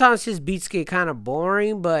 Sometimes his beats get kind of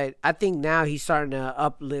boring, but I think now he's starting to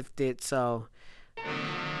uplift it. So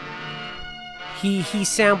he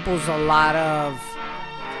samples a lot of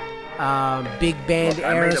big band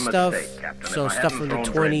era stuff. So stuff from the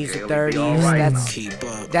 20s, the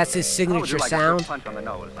 30s. That's his signature sound.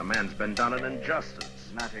 A man's been done an injustice.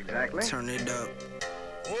 Not exactly. Turn it up.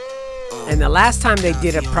 And the last time they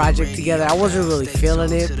did a project together, I wasn't really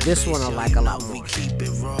feeling it. This one I like a lot more.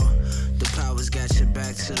 The powers got your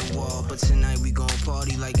back to the wall, but tonight we gon'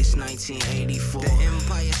 party like it's 1984. The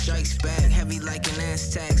Empire Strikes Back, heavy like an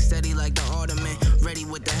Aztec, steady like the Ottoman, ready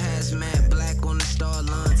with the hazmat, black on the star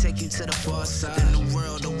line, take you to the far side. The new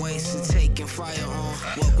world awaits and taking fire on.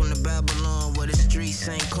 Welcome to Babylon, where the streets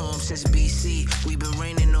ain't calm since BC. We've been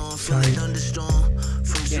raining on, feeling thunderstorm.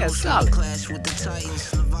 From Zeus to clash with the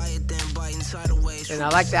Titans, Leviathan biting tidal waves. And I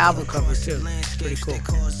like the album cover too. Pretty cool.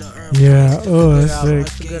 Yeah, oh, that's sick.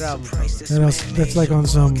 That's a good album. That's like on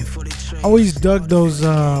some. I always dug those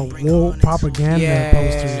war propaganda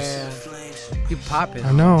posters. You popping?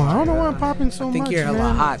 I know. I don't know why I'm popping so much. I think you're hella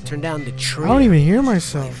man. hot. Turn down the tree. I don't even hear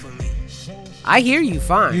myself. I hear you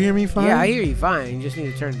fine. You hear me fine? Yeah, I hear you fine. You just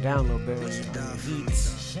need to turn it down a little bit when you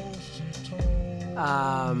beats.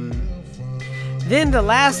 Then the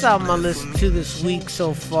last album I listened to this week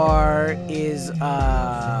so far is Lil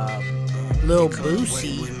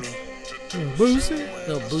Boosie.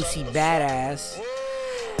 Lil Boosie Badass.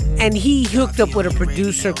 And he hooked up with a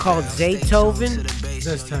producer called Zaytoven.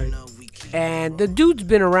 That's tight. And the dude's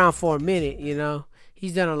been around for a minute, you know.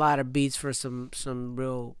 He's done a lot of beats for some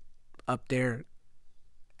real up there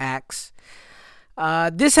acts.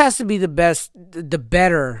 This has to be the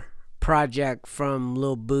better project from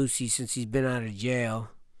Lil Boosie since he's been out of jail.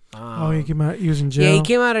 He came out. He was in jail. Yeah, he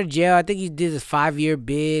came out of jail. I think he did a 5-year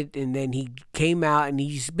bid, and then he came out, and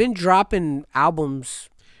he's been dropping albums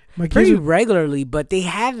pretty regularly, but they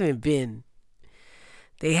haven't been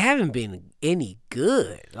any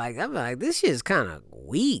good. Like, I'm like, this shit's kind of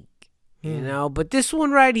weak, you know. But this one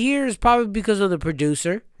right here is probably because of the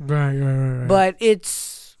producer. Right. But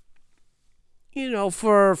it's, you know,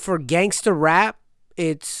 for gangster rap,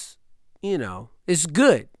 it's, you know, it's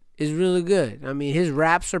good. It's really good. I mean, his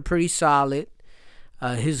raps are pretty solid.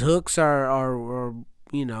 His hooks are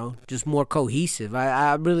you know, just more cohesive.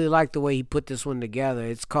 I really like the way he put this one together.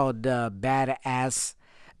 It's called Badass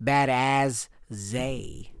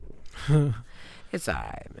Zay. It's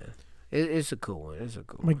alright, man. It's a cool one. It's a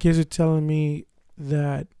cool one. My kids are telling me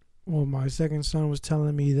that. Well, my second son was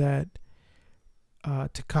telling me that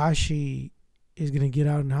Tekashi is gonna get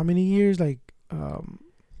out in how many years? Like, I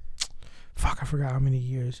forgot how many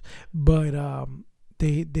years. But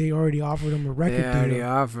they already offered him a record deal. They already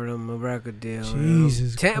offered him a record deal.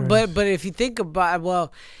 Jesus Christ. But if you think about,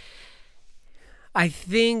 well, I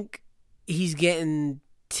think he's getting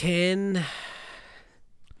 10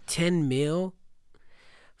 mil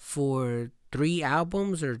for 3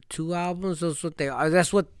 albums or 2 albums.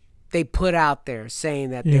 That's what they put out there, saying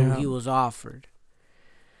that he was offered.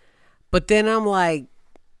 But then I'm like,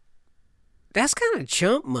 that's kind of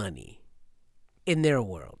chump money in their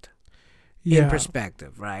world, in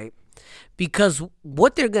perspective, right? Because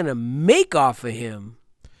what they're gonna make off of him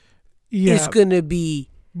is gonna be.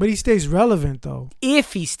 But he stays relevant, though.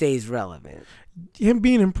 If he stays relevant, him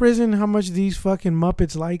being in prison, how much these fucking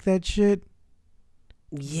Muppets like that shit?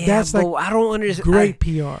 Yeah, that's but like I don't understand. Great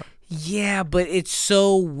PR. Yeah, but it's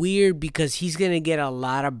so weird because he's going to get a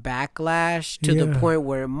lot of backlash to the point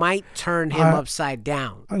where it might turn him upside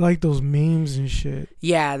down. I like those memes and shit.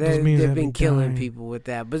 Yeah, they've been killing people with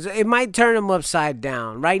that. But it might turn him upside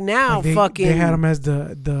down. Right now, like they had him as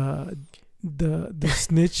the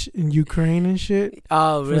snitch in Ukraine and shit.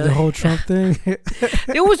 Oh, really? For the whole Trump thing.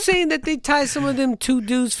 They were saying that they tied some of them 2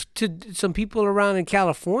 dudes to some people around in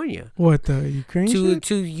California. What, the Ukraine shit?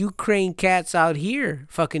 To Ukraine cats out here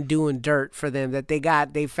fucking doing dirt for them. That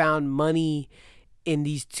they found money in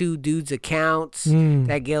these 2 dudes' accounts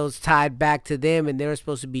that goes tied back to them, and they were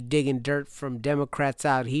supposed to be digging dirt from Democrats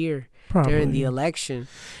out here during the election.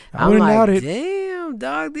 I'm like, damn,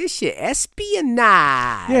 dog, this shit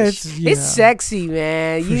espionage. Yeah, it's sexy,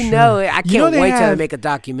 man. You know it. I can't wait till they make a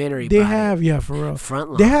documentary about it. They have, yeah, for real.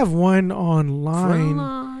 Frontline. They have one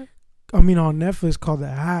online. I mean, on Netflix called The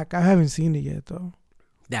Hack. I haven't seen it yet, though.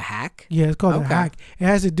 The Hack? Yeah, it's called The Hack. It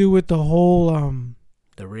has to do with the whole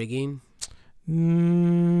the rigging.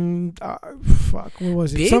 Fuck, what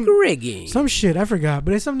was it? Big rigging. Some shit, I forgot.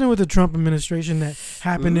 But it's something with the Trump administration that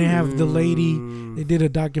happened. They have the lady. They did a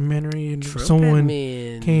documentary and someone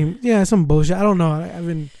came. Yeah, some bullshit. I don't know. I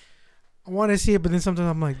want to see it, but then sometimes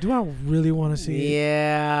I'm like, do I really want to see it?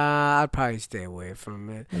 Yeah, I'd probably stay away from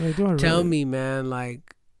it. Like, Tell me, man.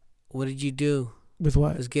 Like, what did you do? With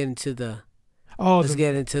what? Let's get into the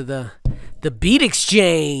beat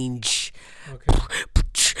exchange. Okay.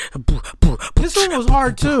 This one was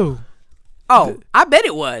hard too. Oh, I bet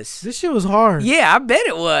it was. This shit was hard. Yeah, I bet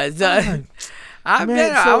it was. I Man,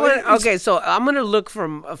 bet. so Okay, so I'm gonna look for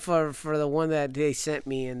the one that they sent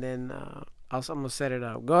me, and then I'm gonna set it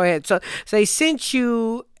up. Go ahead. So they sent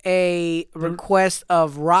you a request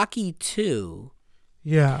of Rocky 2.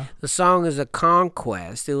 Yeah. The song is a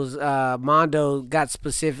conquest. It was Mondo got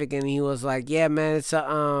specific, and he was like, "Yeah, man, it's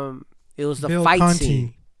a it was the Bill fight Conti.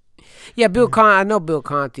 scene." Yeah, Bill Conti. I know Bill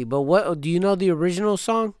Conti, but what do you know the original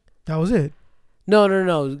song? That was it. No.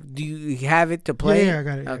 Do you have it to play? Yeah, I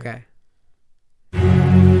got it. Yeah. Okay.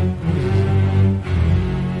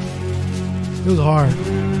 It was hard.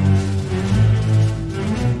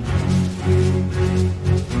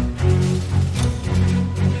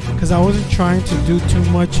 Because I wasn't trying to do too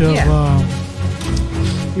much of.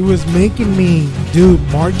 It was making me do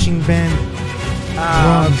marching band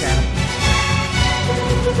drums. Okay.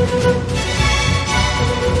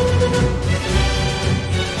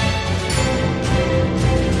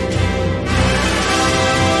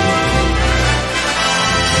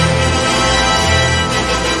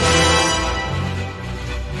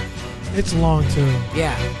 It's long too.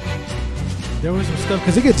 Yeah. There was some stuff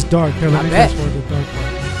because it gets dark. Here, let me bet. fast forward the dark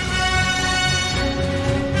part.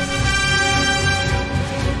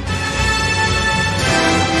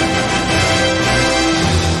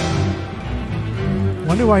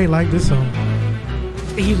 Wonder why he liked this song.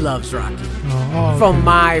 He loves Rocky. Oh, From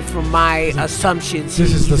okay. my assumptions,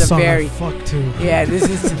 This is the he's a song very I fuck to. yeah. This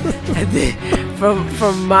is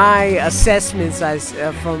from my assessments.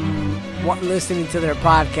 From listening to their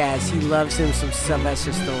podcast, he loves him some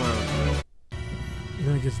Sylvester Stallone.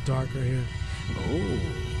 Then it gets dark right here. Oh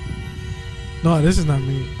No, this is not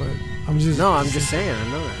me, but I'm just. no, I'm just saying. I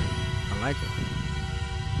know that. I like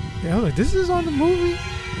it. Yeah, I was like, this is on the movie.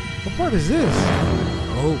 What part is this?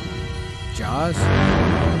 Oh, Jaws.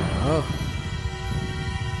 Oh.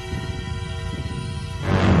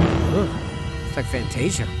 Ugh. It's like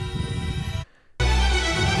Fantasia.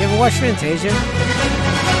 You ever watch Fantasia?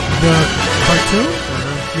 The cartoon?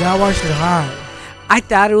 Yeah, I watched it high. I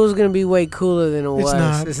thought it was gonna be way cooler than it was.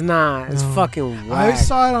 not. It's not. It's No. fucking I whack.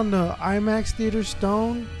 saw it on the IMAX Theater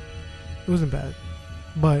Stone. It wasn't bad,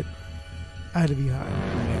 but I had to be high.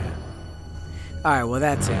 Yeah. All right. Well,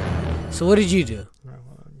 that's it. So what did you do? Right,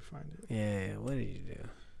 hold on, let me find it. Yeah. What did you do?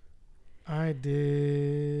 I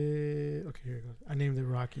did. Okay, here it goes. I named it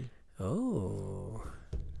Rocky. Oh,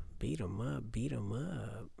 beat 'em up. Beat 'em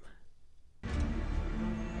up.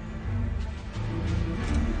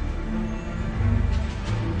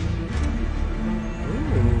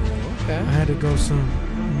 Ooh. Okay. I had to go some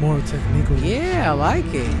more technical. Yeah, I like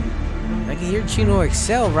it. I can hear Chino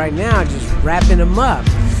Excel right now, just wrapping them up.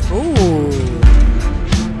 Ooh.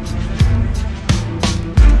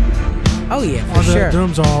 Oh yeah, for All the sure.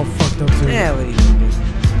 drums are all fucked up too. Yeah, what are you gonna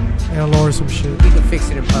do? I gotta lower some shit. You can fix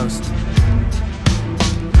it in post.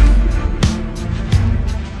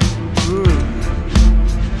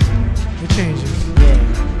 It changes. Yeah.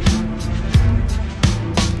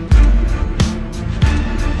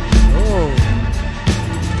 Oh.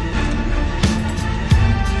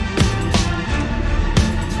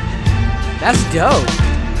 That's dope.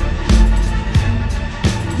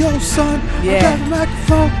 Yo, son. Yeah. I got a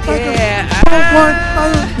microphone. Yeah.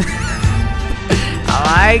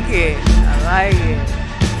 I like it. I like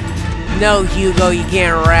it. No, Hugo, you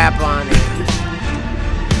can't rap on it.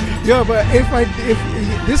 Yo, but if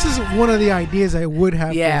this is one of the ideas I would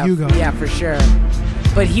have Yeah, for Hugo. yeah, for sure.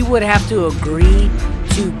 But he would have to agree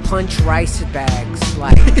to punch rice bags,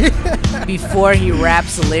 like before he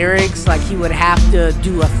raps lyrics. Like he would have to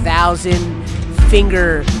do 1,000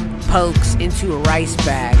 finger pokes into a rice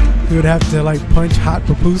bag. He would have to like punch hot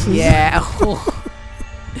pupusas. Yeah.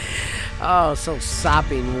 Oh, so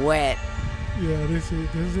sopping wet. Yeah, this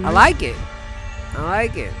is. I like it. I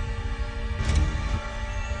like it.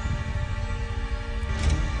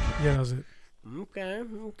 Yeah, that was it.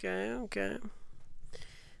 Okay.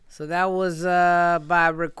 So that was by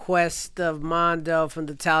request of Mondo from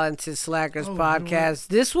the Talented Slackers podcast.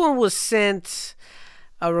 This one was sent.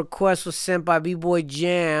 A request was sent by B-Boy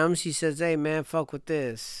Jams. He says, "Hey man, fuck with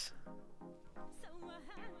this."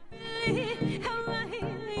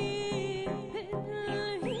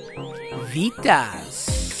 Vita's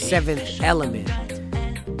Seventh Element.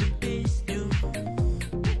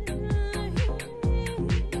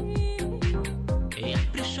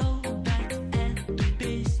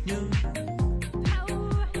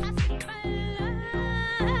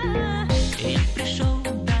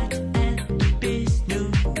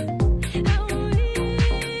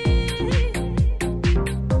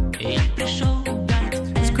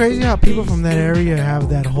 It's crazy how people from that area have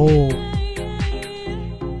that whole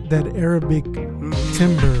that Arabic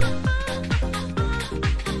timber.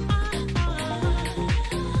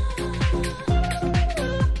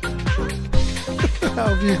 I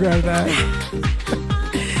hope you grab that.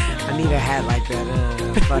 I need a hat like that.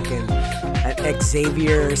 Fucking an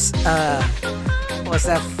Xavier's. What's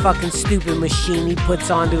that fucking stupid machine he puts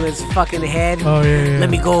onto his fucking head? Oh yeah. Let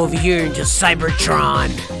me go over here and just Cybertron.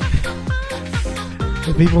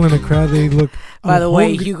 The people in the crowd, they look. By the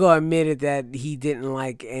way, Hugo admitted that he didn't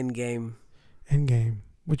like Endgame. Endgame.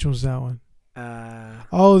 Which one's that one?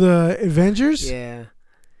 The Avengers? Yeah.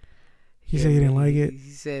 He said he didn't like it. He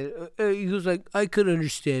said he was like, I could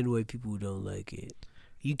understand why people don't like it.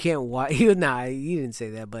 You can't watch. He didn't say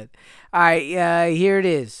that. But all right, here it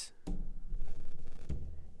is.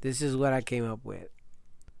 This is what I came up with.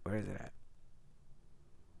 Where is it at?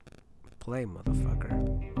 Play, motherfucker.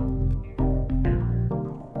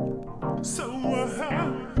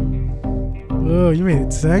 Oh, you made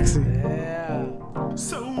it sexy. Yeah.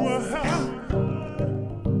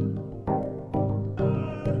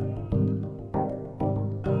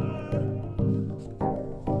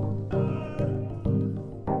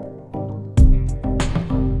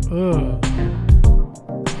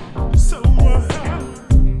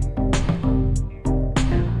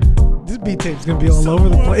 This beat tape's gonna be all over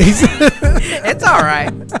the place. It's all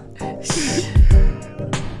right.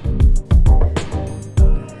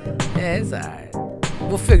 Yeah, it's all right.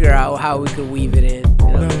 We'll figure out how we can weave it in.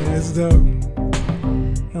 You know? No, it's dope.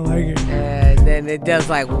 I like it. And then it does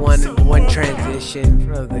like one transition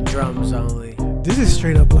for the drums only. This is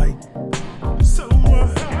straight up like.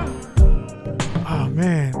 Oh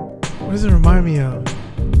man, what does it remind me of?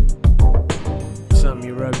 Something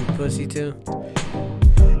you rub your pussy to?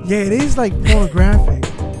 Yeah, it is like pornographic.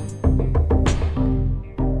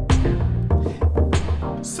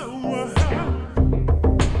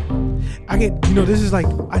 I get, this is like,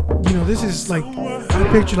 I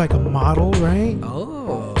picture like a model, right?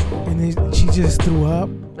 Oh. And then she just threw up.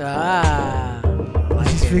 Like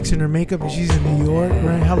she's fixing her makeup and she's in New York,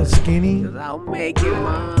 right? Hella skinny. I'll make it,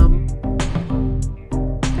 Mom.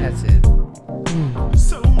 That's it.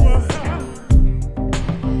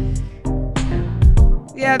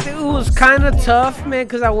 Yeah, it was kind of tough, man,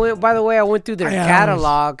 because I went through their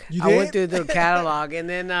catalog. I went through their catalog, and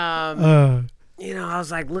then, I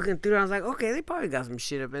was like looking through, I was like, okay, they probably got some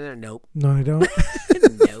shit up in there. Nope. No, they don't.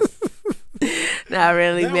 Nope. Not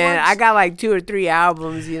really, man. I got like 2 or 3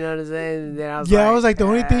 albums, you know what I'm saying? And then I was like, the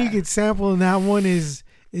only thing you could sample in that one is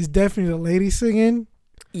definitely the lady singing.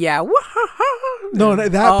 Yeah. No,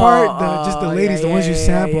 that part, just the ladies, the ones you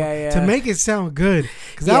sample to make it sound good,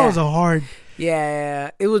 because that was a hard.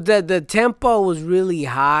 Yeah, it was the tempo was really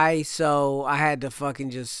high, so I had to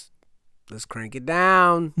fucking just let's crank it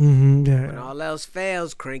down. Mm-hmm, yeah. When all else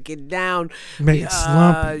fails, crank it down. Make it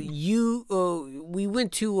slump. We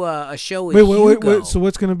went to a show with Hugo. Wait. So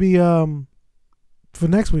what's gonna be for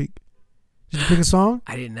next week? Did you pick a song?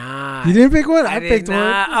 I did not. You didn't pick one? I picked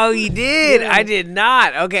one. Oh, you did? Yeah. I did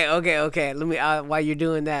not. Okay. Let me. While you're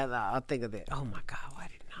doing that, I'll think of it. Oh my God, why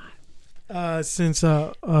did not?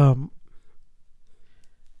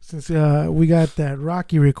 Since we got that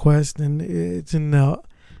Rocky request and it's in the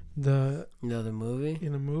movie.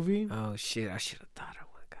 In a movie. Oh shit! I should have thought of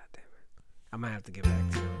one. God damn it! I might have to get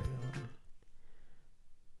back to it.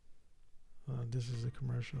 This is a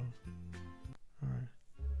commercial. All right.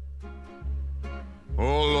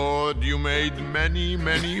 Oh Lord, you made many,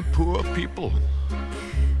 many poor people.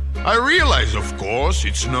 I realize, of course,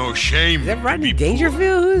 it's no shame. Is that Rodney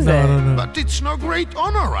Dangerfield? Who's that? No. But it's no great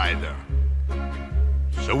honor either.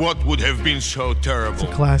 So what would have been so terrible? It's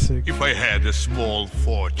a classic. If I had a small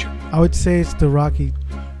fortune. I would say it's the Rocky.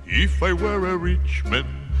 If I were a rich man,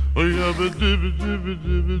 all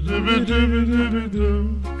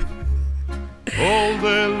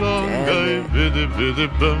day long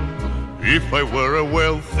if I were a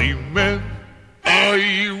wealthy man,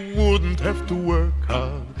 I wouldn't have to work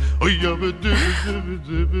hard.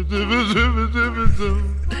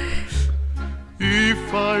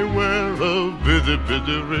 If I were a bitty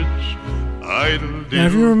rich, idle. Now,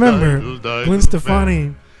 if you remember, Gwen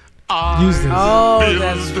Stefani used this. Oh,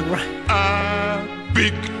 that's right. A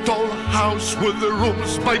big tall house with the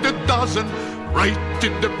rooms by the dozen, right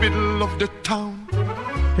in the middle of the town.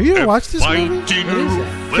 Have you ever watched this movie? What is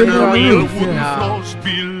that? Fiddler on the Roof, yeah. Floors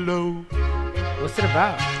below. What's it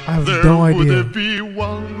about? I have no idea. There would be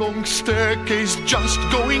one long staircase just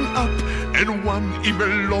going up, and one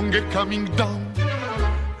even longer coming down,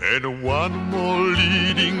 and one more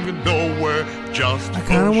leading nowhere. Just I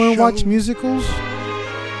kind of want to watch musicals.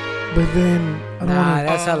 But then I don't wanna,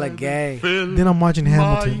 that's hella gay. then I'm watching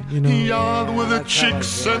Hamilton, you know. Yard with the that's how I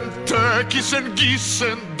chicks do and turkeys and geese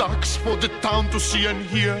and ducks for the town to see and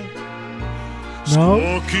hear. No,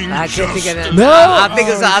 Smoking I can't think of that. just No. I'll think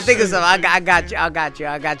of some. I'll think of some. I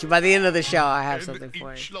got you. By the end of the show, I have something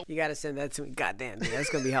for you. You gotta send that to me. Goddamn, dude, that's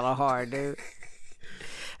gonna be hella hard, dude.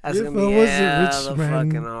 That's If gonna I be was a hella rich man.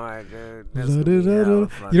 fucking hard, dude. That's you gonna be hella know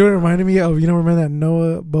fucking what it reminded me of? You know, remember that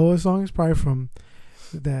Noah Boa song? It's probably from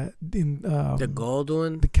that in the gold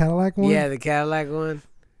one. the Cadillac one. Yeah, the Cadillac one.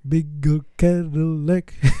 Big good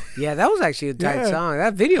Cadillac. Yeah, that was actually a tight Yeah. song.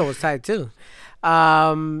 That video was tight too.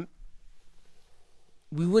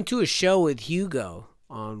 We went to a show with Hugo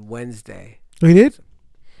on Wednesday. We did.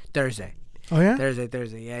 Thursday. Oh yeah. Thursday.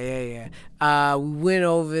 Yeah. We went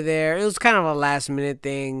over there. It was kind of a last minute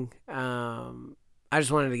thing. I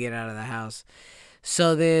just wanted to get out of the house.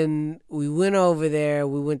 So then we went over there.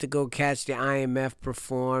 We went to go catch the IMF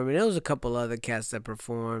perform, and there was a couple other cats that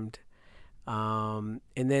performed. And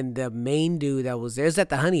then the main dude that was there is at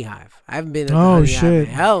the Honey Hive. I haven't been at the Honey Hive in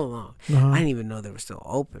hell long. I didn't even know they were still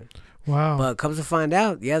open. Wow. But comes to find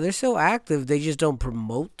out, yeah, they're still active. They just don't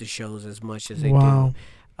promote the shows as much as they Wow.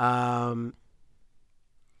 do.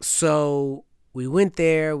 So we went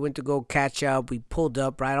there, went to go catch up. We pulled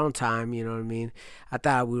up right on time. You know what I mean? I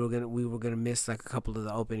thought we were gonna miss like a couple of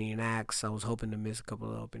the opening acts. I was hoping to miss a couple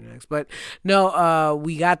of the opening acts, but no.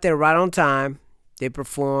 We got there right on time. They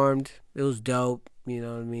performed. It was dope. You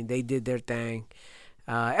know what I mean? They did their thing.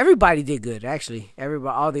 Everybody did good, actually.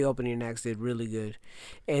 All the opening acts did really good.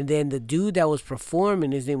 And then the dude that was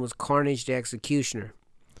performing, his name was Carnage the Executioner.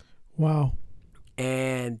 Wow.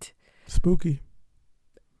 And spooky.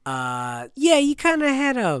 yeah, he kind of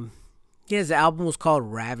had his album was called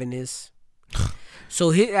Ravenous.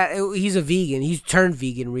 So he's a vegan. He's turned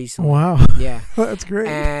vegan recently. Wow. Yeah. That's great.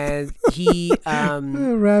 And he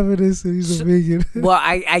Ravenous and he's a vegan. Well,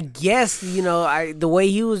 I guess, you know, the way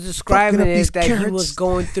he was describing it is that he was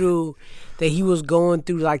going through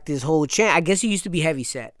like this whole chain. I guess he used to be heavy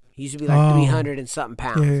set. He used to be like 300 and something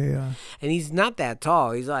pounds. Yeah. And he's not that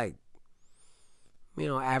tall. He's like, you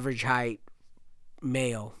know, average height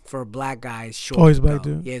male. For a black guy, he's short. Oh, he's a black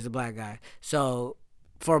dude. Yeah, he's a black guy. So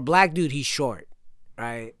for a black dude, he's short,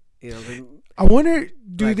 right? You know, I wonder,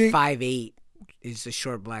 like 5'8" is a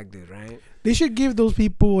short black dude, right? They should give those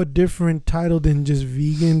people a different title than just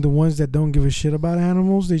vegan. The ones that don't give a shit about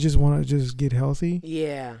animals, they just want to just get healthy.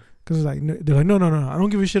 Yeah. Because they're like, no, I don't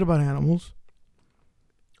give a shit about animals.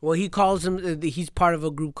 Well, he calls him. He's part of a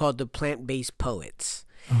group called the Plant-Based Poets.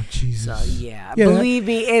 Oh Jesus! So yeah, believe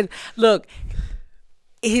me. And look,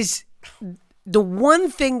 the one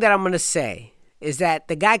thing that I'm gonna say is that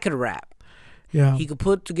the guy could rap. Yeah, he could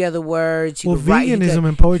put together words. Veganism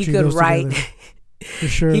and poetry. He could write. Together, for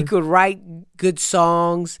sure. He could write good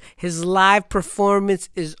songs. His live performance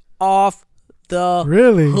is off the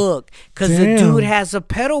hook because the dude has a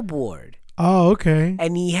pedal board. Oh, okay.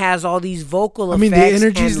 And he has all these vocal effects. I mean, the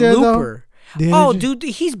energy's there, looper. Oh, dude,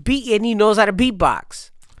 he's and he knows how to beatbox.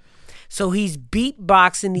 So he's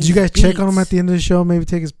beatboxing these. Did you guys beats. check on him at the end of the show? Maybe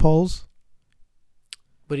take his pulse.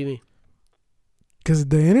 What do you mean? Because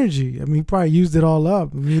the energy. I mean, he probably used it all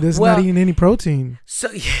up. I mean, there's not even any protein. So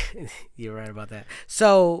you're right about that.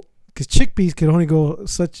 So because chickpeas could only go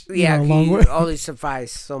such a long way. Only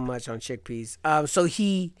suffice so much on chickpeas. So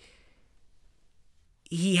he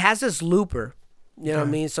has this looper. You know what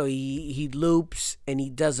I mean? So he loops and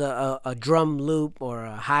he does a drum loop or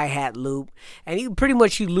a hi-hat loop. And he pretty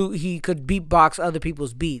much he could beatbox other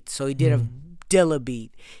people's beats. So he did a Dilla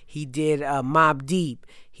beat. He did a Mobb Deep.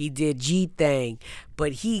 He did G-Thang.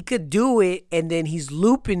 But he could do it and then he's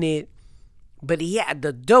looping it. But the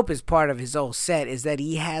dopest part of his whole set is that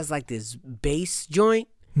he has like this bass joint.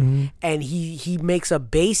 Mm-hmm. And he makes a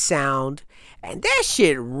bass sound, and that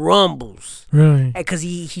shit rumbles. Really? Because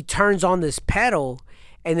he turns on this pedal,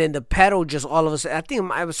 and then the pedal just all of a sudden, I think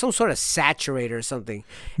it was some sort of saturator or something.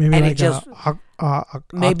 Maybe and like it just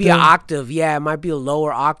maybe an octave. Yeah, it might be a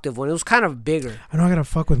lower octave one. It was kind of bigger. I know I gotta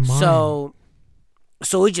fuck with mine. So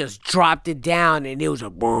it just dropped it down, and it was a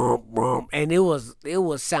boom, boom, and it was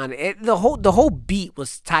sounding. The whole beat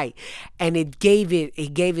was tight, and it gave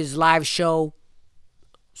his live show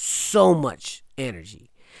so much energy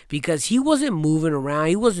because he wasn't moving around.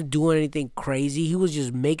 He wasn't doing anything crazy. He was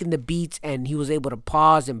just making the beats, and he was able to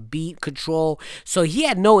pause and beat control. So he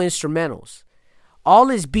had no instrumentals. All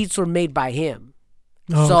his beats were made by him.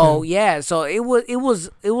 Oh, so okay. Yeah, so it was.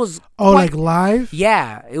 Oh, like live?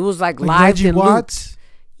 Yeah, it was like live. Reggie Watts?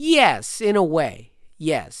 Yes, in a way.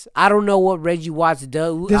 Yes. I don't know what Reggie Watts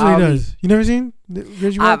does. That's what he does. You never seen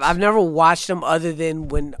Reggie Watts? I've never watched him other than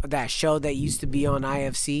when that show that used to be on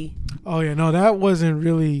IFC. Oh, yeah. No, that wasn't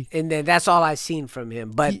really. And then that's all I've seen from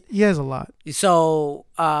him. But he has a lot. So,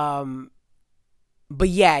 but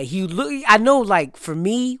yeah, I know, like, for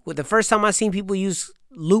me, the first time I seen people use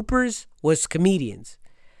loopers was comedians.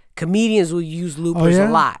 Comedians would use loopers a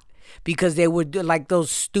lot because they would do, like, those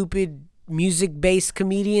stupid music-based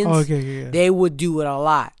comedians. Oh, okay, yeah. They would do it a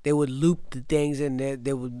lot. They would loop the things and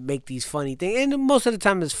they would make these funny things. And most of the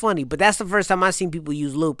time it's funny, but that's the first time I seen people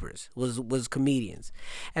use loopers was comedians.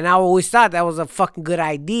 And I always thought that was a fucking good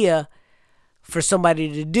idea for somebody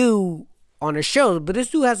to do on a show. But this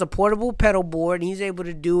dude has a portable pedal board and he's able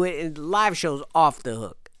to do it in live shows off the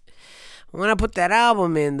hook. When I put that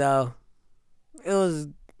album in, though, it was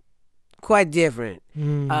quite different.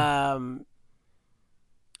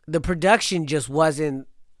 The production just wasn't.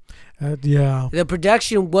 The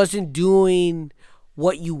production wasn't doing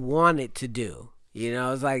what you want it to do. You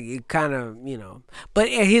know, it's like it kind of, you know. But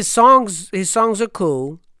his songs are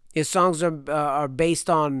cool. His songs are based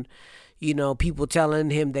on, you know, people telling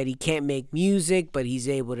him that he can't make music, but he's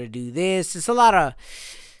able to do this. It's a lot of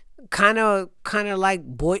kind of like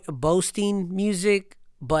boasting music,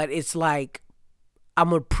 but it's like, I'm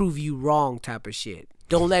gonna prove you wrong type of shit.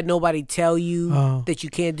 Don't let nobody tell you that you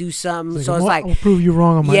can't do something. It's like I'll prove you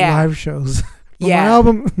wrong on my live shows. On my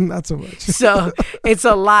album, not so much. So it's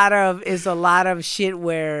a lot of shit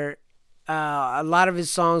where a lot of his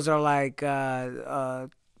songs are like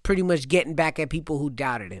pretty much getting back at people who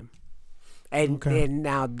doubted him, and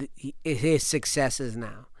now his successes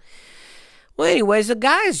now. Well, anyways, the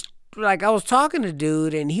guy's like, I was talking to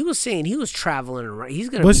dude, and he was saying he was traveling around. He's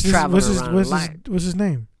gonna be traveling around. What's his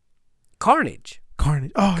name? Carnage.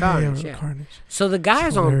 Oh, Carnage. Carnage. So the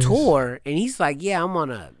guy's on tour, and he's like, yeah, I'm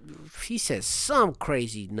on he says some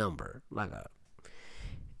crazy number, like a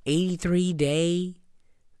 83-day,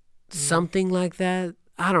 something like that.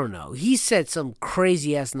 I don't know. He said some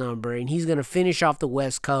crazy-ass number, and he's going to finish off the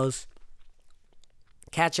West Coast,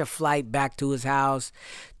 catch a flight back to his house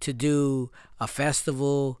to do a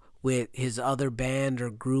festival with his other band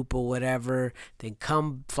or group or whatever, then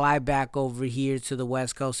fly back over here to the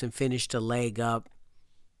West Coast and finish the leg up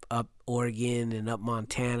Oregon and up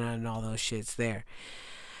Montana and all those shits there.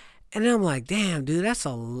 And I'm like, damn, dude, that's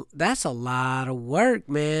a lot of work,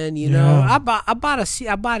 man. You know, I bought a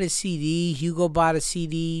CD. Hugo bought a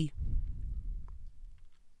CD.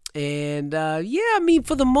 And I mean,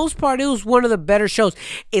 for the most part, it was one of the better shows.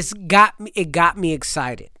 It got me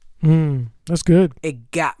excited. That's good.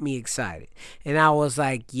 It got me excited. And I was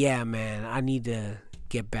like, yeah, man, I need to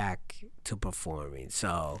get back to performing.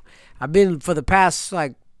 So I've been, for the past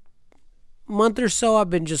like month or so, I've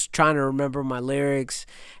been just trying to remember my lyrics.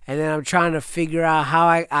 And then I'm trying to figure out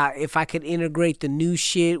how if I could integrate the new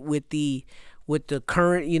shit with the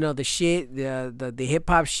current, you know, the shit, the hip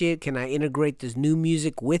hop shit. Can I integrate this new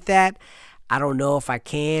music with that? I don't know if I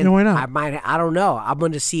can. No, why not? I don't know. I'm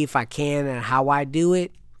going to see if I can and how I do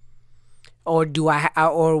it. Or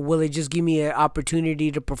will it just give me an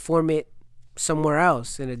opportunity to perform it somewhere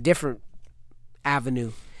else in a different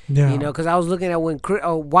avenue? Yeah. You know, because I was looking at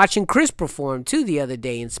watching Chris perform too the other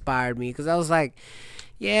day inspired me, because I was like,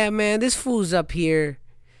 yeah, man, this fool's up here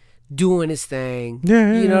doing his thing.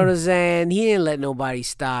 Yeah. You know what I'm saying? He didn't let nobody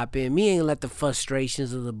stop him. He ain't let the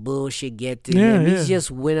frustrations of the bullshit get to him. He just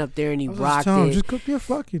went up there and he rocked it. Just go be a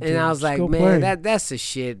fuck you. And I was like, man, that's the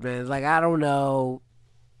shit, man. Like, I don't know.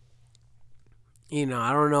 You know,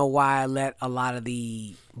 I don't know why I let a lot of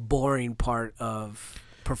the boring part of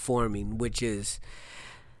performing, which is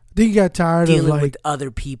I think you got tired of dealing like with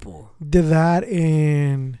other people. Did that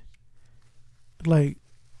and like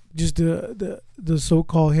just the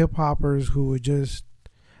so-called hip hoppers who would just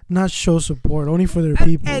not show support only for their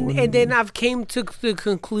people. And then I've came to the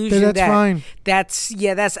conclusion that's fine.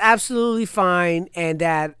 That's absolutely fine, and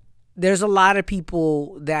that there's a lot of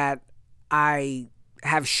people that I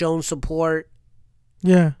have shown support.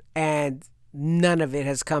 Yeah. And none of it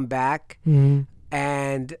has come back. Mm-hmm.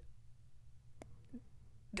 And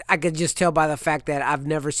I could just tell by the fact that I've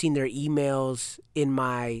never seen their emails in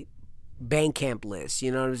my Bandcamp list.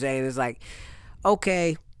 You know what I'm saying? It's like,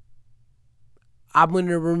 okay, I'm going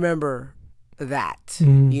to remember that,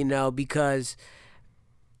 you know, because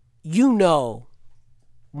you know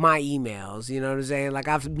my emails, you know what I'm saying? Like,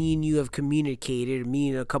 me and you have communicated, me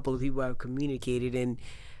and a couple of people have communicated, and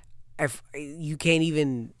if you can't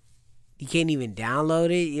even download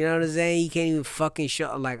it, you know what I'm saying? You can't even fucking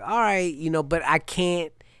show, like, all right, you know, but I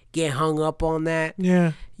can't get hung up on that.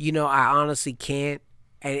 Yeah. You know, I honestly can't.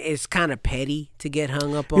 and it's kind of petty to get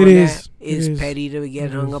hung up on It that. is. It's petty to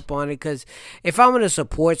get hung up on it, because if I'm going to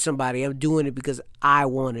support somebody, I'm doing it because I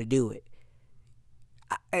want to do it.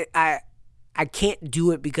 I can't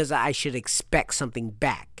do it because I should expect something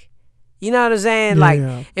back. You know what I'm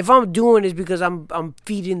saying? If I'm doing this because I'm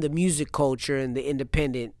feeding the music culture and the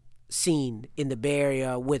independent scene in the Bay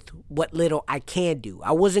Area with what little I can do.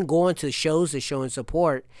 I wasn't going to shows to show and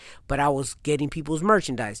support, but I was getting people's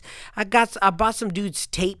merchandise. I bought some dude's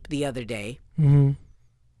tape the other day,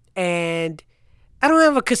 and I don't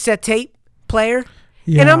have a cassette tape player,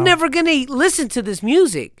 and I'm never gonna listen to this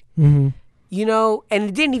music. You know, and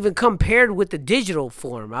it didn't even come paired with the digital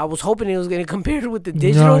form. I was hoping it was going to compare it with the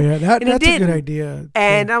digital. That's a good idea.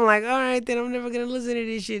 And I'm like, all right, then I'm never going to listen to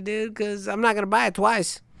this shit, dude, because I'm not going to buy it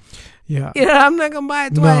twice. Yeah. You know, I'm not going to buy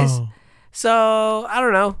it twice. No. So, I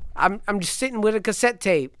don't know. I'm just sitting with a cassette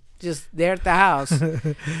tape just there at the house.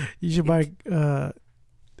 You should buy a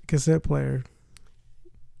cassette player.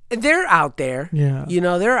 They're out there. Yeah. You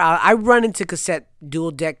know, they're out. I run into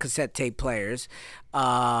dual deck cassette tape players.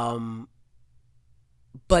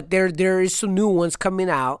 But there is some new ones coming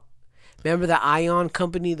out. Remember the Ion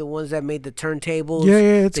company, the ones that made the turntables?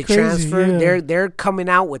 Yeah, it's the crazy. Transfer? Yeah. They're coming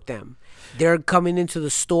out with them. They're coming into the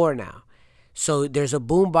store now. So there's a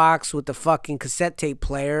boombox with the fucking cassette tape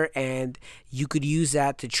player, and you could use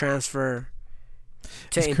that to transfer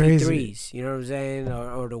to it's MP3s. Crazy. You know what I'm saying?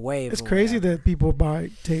 Or the wave. It's crazy that people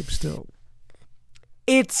buy tapes still.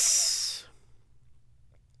 It's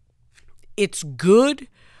good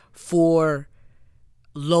for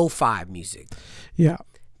lo-fi music. Yeah.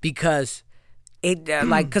 Because it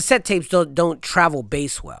like cassette tapes don't travel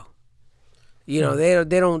bass well. You know,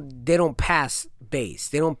 they don't pass bass.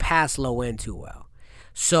 They don't pass low end too well.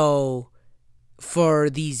 So for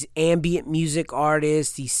these ambient music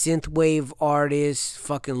artists, these synthwave artists,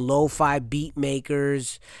 fucking lo-fi beat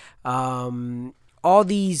makers, all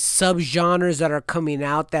these subgenres that are coming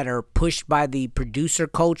out that are pushed by the producer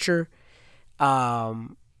culture,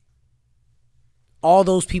 all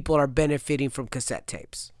those people are benefiting from cassette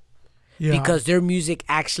tapes. Yeah. Because their music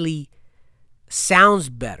actually sounds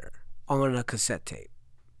better on a cassette tape.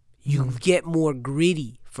 You get more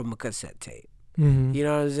gritty from a cassette tape. Mm-hmm. You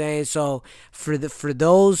know what I'm saying? So for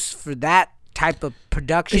that type of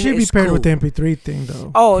production, it should be paired with the MP3 thing,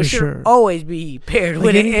 though. Oh, it should always be paired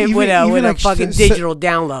with a fucking digital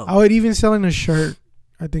download. I would even selling a shirt.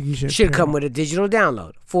 I think you should come with a digital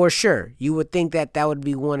download for sure. You would think that would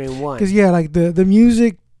be 1 in 1. Because like the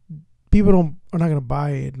music, people are not gonna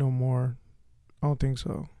buy it no more. I don't think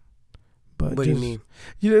so. But what do you mean?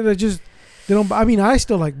 They don't. I mean, I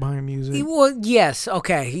still like buying music. Well, yes,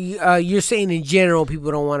 okay. You're saying in general, people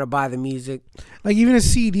don't want to buy the music. Like even a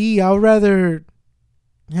CD, I would rather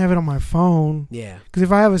have it on my phone. Yeah. Because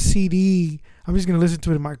if I have a CD, I'm just gonna listen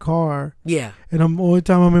to it in my car. Yeah. And only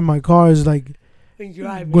time I'm in my car is like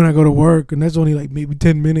when I go to work, and that's only like maybe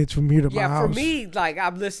 10 minutes from here to my house. Yeah, for me, like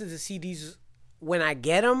I've listened to CDs when I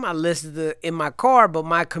get them. I listen to in my car, but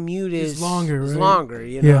my commute is longer. It's longer.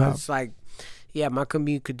 You know, it's like, yeah, my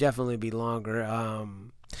commute could definitely be longer.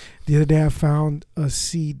 The other day I found the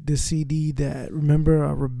CD that,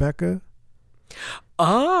 remember Rebecca?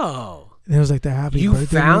 Oh. And it was like the happy birthday. You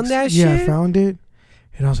found that shit? Yeah, I found it.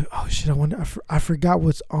 And I was like, oh shit, I wonder, I forgot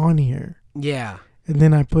what's on here. Yeah. And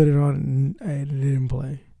then I put it on and it didn't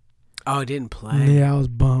play. Oh, it didn't play? Yeah, I was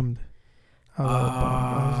bummed.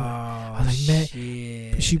 I was like,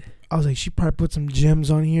 man. She probably put some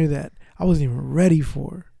gems on here that I wasn't even ready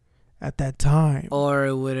for at that time. Or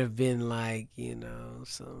it would have been like, you know,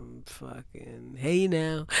 some fucking, hey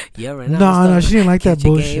now. Yeah, right now. No, she didn't like that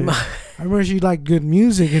bullshit. I remember she liked good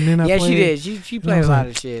music, and then she did. She played a lot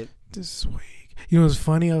of shit. This is weak. You know what's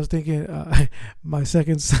funny? I was thinking, my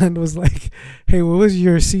second son was like, "Hey, what was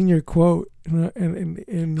your senior quote?"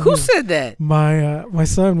 And who said that? My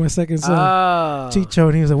second son, Chicho,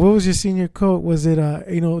 and he was like, "What was your senior quote? Was it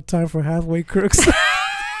ain't no time for halfway crooks?"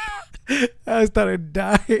 I started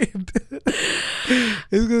dying.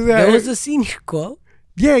 There was a senior quote.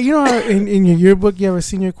 Yeah, you know how in your yearbook you have a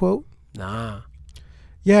senior quote? Nah.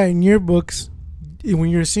 Yeah, in yearbooks.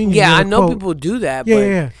 When you're a senior, yeah, I know people do that.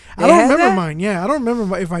 Yeah. I don't remember mine. Yeah, I don't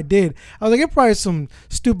remember if I did. I was like, it's probably some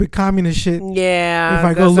stupid communist shit. Yeah, if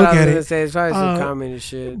I go look at it, say, it's probably some communist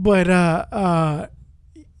shit. But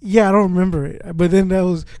yeah, I don't remember it. But then that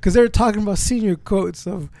was because they were talking about senior quotes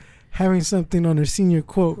of having something on their senior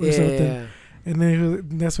quote or something. Yeah. And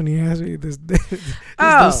then that's when he asked me, there's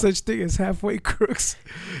no such thing as halfway crooks.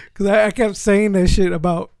 Because I kept saying that shit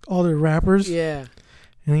about all the rappers. Yeah.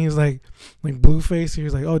 And he was like Blueface. He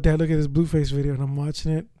was like, "Oh, Dad, look at this Blueface video." And I'm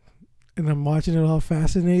watching it all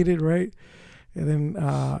fascinated, right? And then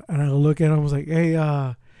and I look at him. I was like, "Hey,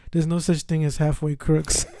 there's no such thing as halfway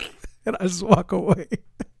crooks," and I just walk away.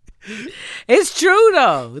 It's true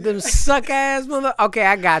though. Them suck ass mother. Okay,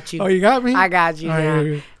 I got you. Oh, you got me? I got you All now.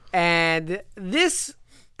 right. And this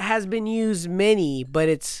has been used many, but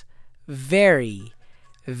it's very,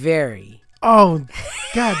 very. Oh,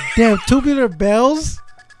 god damn! Tubular bells.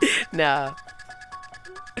 No.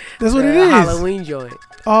 That's what it is. Halloween joint.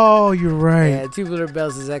 Oh, you're right. Yeah, Tubular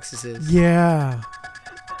Bells is Exorcist. Yeah.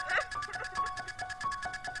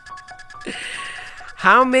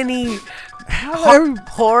 How many Every-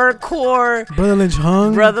 horrorcore Brother Lynch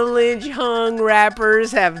hung. Brother Lynch hung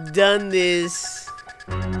rappers have done this?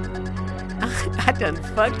 I done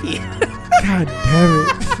fucked you. God damn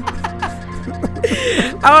it.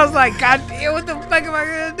 I was like, God damn, what the fuck am I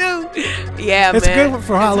gonna do? Yeah, It's man. good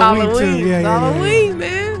for Halloween, too. Yeah, It's yeah, Halloween,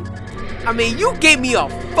 man. I mean, you gave me a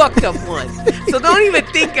fucked up one. So don't even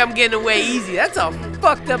think I'm getting away easy. That's a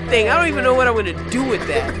fucked up thing. I don't even know what I'm gonna do with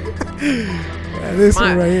that. Yeah, this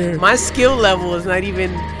one right here. My skill level is not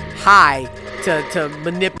even high to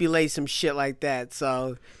manipulate some shit like that.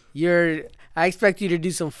 So I expect you to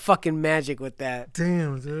do some fucking magic with that.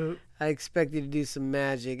 Damn, dude. I expect you to do some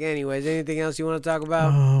magic. Anyways, anything else you want to talk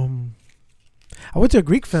about? I went to a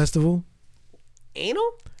Greek festival.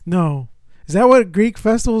 Anal? No. Is that what Greek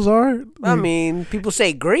festivals are? I mean, people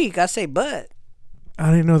say Greek. I say butt. I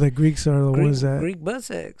didn't know that Greeks are the ones that. Greek butt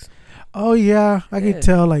sex. Oh yeah, I could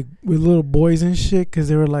tell like with little boys and shit because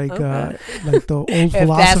they were like like the old philosophers. If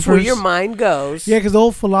that's where your mind goes. Yeah, because the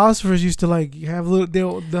old philosophers used to like have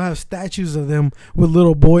they'll have statues of them with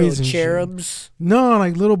little boys Little and cherubs. Shit. No,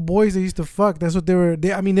 like little boys they used to fuck. That's what they were.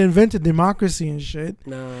 They invented democracy and shit.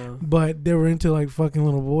 No. But they were into like fucking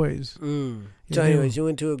little boys. So anyways, you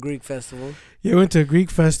went to a Greek festival. Yeah, I went to a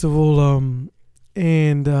Greek festival.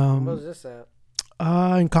 And What was this at?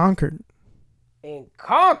 in Concord. In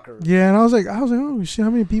Concord. Yeah, and I was like, oh shit, how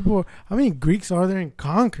many Greeks are there in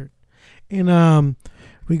Concord? And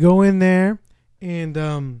we go in there,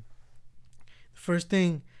 and first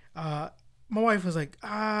thing, my wife was like,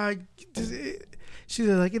 she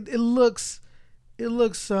was like, it looks, she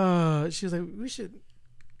was like, we should,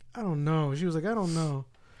 I don't know. She was like, I don't know,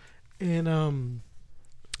 and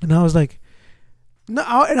I was like, no,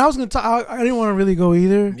 I was gonna talk. I didn't want to really go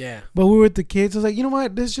either. Yeah. But we were with the kids. I was like, you know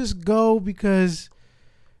what? Let's just go because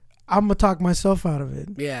I'm gonna talk myself out of it.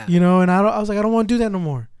 Yeah. You know, and I was like, I don't want to do that no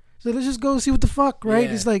more. So let's just go see what the fuck, right?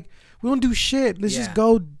 Yeah. It's like we don't do shit. Let's just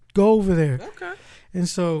go over there. Okay. And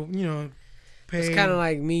so it's kind of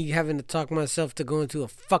like me having to talk myself to go into a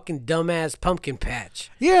fucking dumbass pumpkin patch.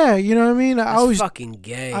 Yeah, you know what I mean. That's I always fucking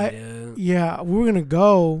gay, dude. Yeah, we were gonna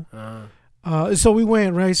go. So we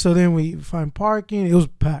went, right? So then we find parking. It was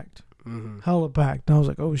packed. Hella packed. And I was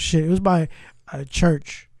like, oh shit. It was by a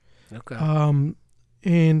church. Okay. And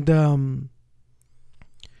it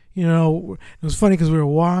was funny because we were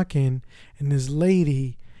walking and this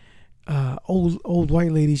lady, old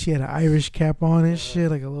white lady, she had an Irish cap on and shit,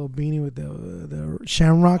 like a little beanie with the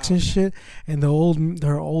shamrocks and shit. And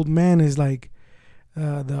her old man is like,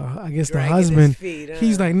 the husband,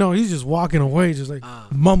 he's like, no, he's just walking away, just like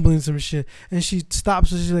mumbling some shit. And she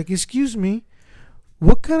stops and she's like, excuse me,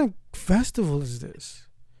 what kind of festival is this?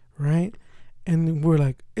 Right? And we're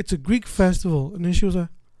like, it's a Greek festival. And then she was like,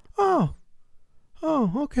 oh,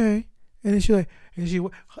 okay. And then she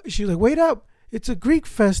was like, wait up, it's a Greek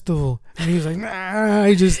festival. And he was like, nah,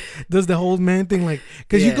 he just does the old man thing, like,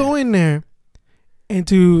 because you go in there, and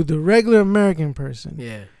to the regular American person,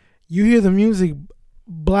 you hear the music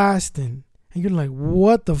blasting, and you're like,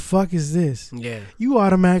 what the fuck is this? Yeah. You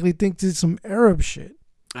automatically think it's some Arab shit.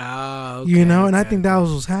 Oh, okay. You know, and I think that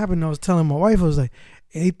was what's happening. I was telling my wife, I was like,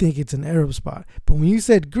 they think it's an Arab spot. But when you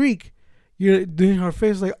said Greek, then her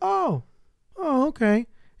face was like, oh, okay.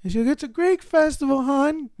 And she was like, it's a Greek festival,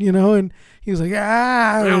 hon. You know, and he was like,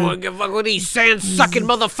 I don't want to give a fuck with these sand-sucking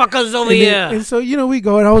motherfuckers over here. And so, we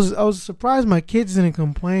go, and I was surprised my kids didn't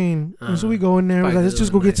complain. And so we go in there, and we're like, let's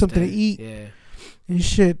just go get something to eat. Yeah. And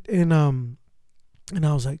shit. And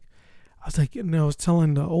I was like, and I was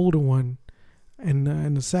telling the older one,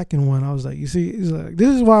 and the second one, I was like, you see, he's like,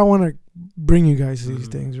 this is why I want to bring you guys to these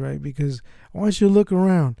things, right? Because I want you to look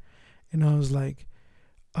around. And I was like,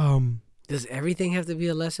 does everything have to be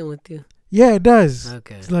a lesson with you? Yeah, it does.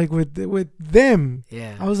 Okay. It's like with them.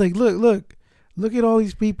 Yeah. I was like, look at all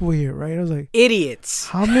these people here, right? I was like, idiots.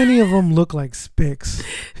 How many of them look like spics?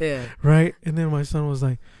 Yeah. Right? And then my son was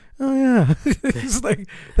like, oh yeah. It's like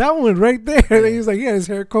that one right there. Yeah. He was like, yeah, his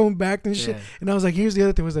hair combed back and shit. And I was like, here's the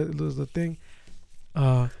other thing. Was the thing.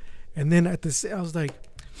 And then I was like,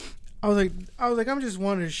 I'm just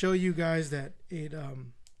wanting to show you guys that it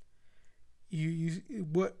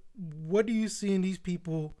what do you see in these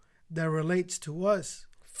people that relates to us?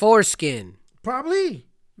 Foreskin. Probably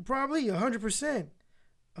 100%.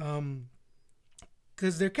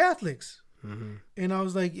 Because they're Catholics. Mm-hmm. And I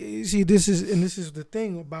was like, you see, this is the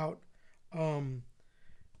thing about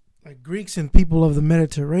like Greeks and people of the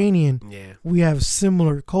Mediterranean. Yeah, we have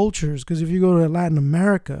similar cultures. Because if you go to Latin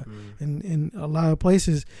America and in a lot of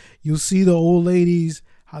places, you'll see the old ladies,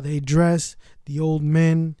 how they dress, the old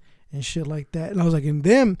men and shit like that. And I was like, in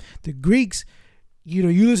them, the Greeks, you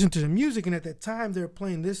listen to the music, and at that time they were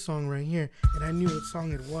playing this song right here, and I knew what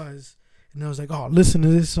song it was, and I was like, oh, listen to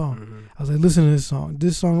this song. Mm-hmm. I was like, listen to this song.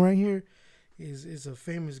 This song right here is a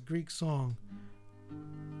famous Greek song.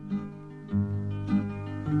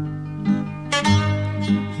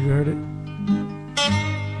 You heard it?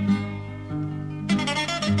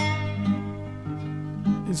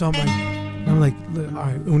 And so I'm like, look, all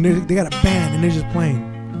right, when they got a band and they're just playing,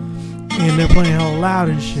 and they're playing hell loud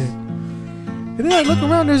and shit. And then I look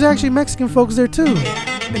around, there's actually Mexican folks there too.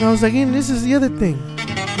 And I was like, and this is the other thing.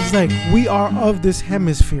 It's like, we are of this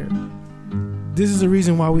hemisphere. This is the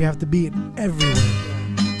reason why we have to be everywhere.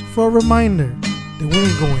 For a reminder that we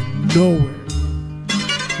ain't going nowhere.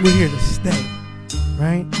 We're here to stay.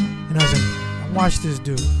 Right? And I was like, watch this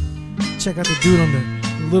dude. Check out the dude on the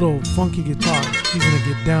little funky guitar. He's gonna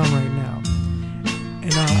get down right now.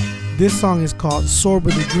 And this song is called Sorba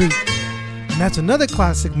the Greek. And that's another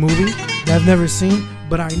classic movie that I've never seen,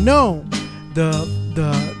 but I know the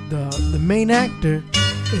main actor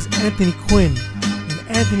is Anthony Quinn. And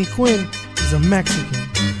Anthony Quinn is a Mexican,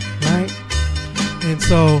 right? And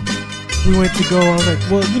so we went to go, I was like,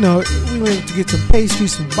 well, we went to get some pastry,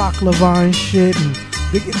 some baklava and shit, and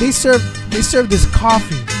they served this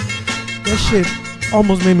coffee. That shit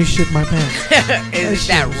almost made me shit my pants. Is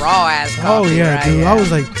that raw ass coffee? Oh yeah, right? dude. Yeah. I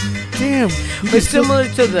was like, damn. It's similar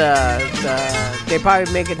to the they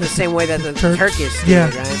probably make it the same way that the Turkish do,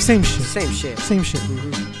 right? Same shit.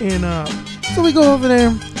 Mm-hmm. And so we go over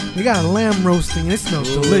there. We got a lamb roasting, and it smells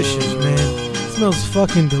delicious, man. It smells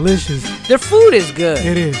fucking delicious. Their food is good.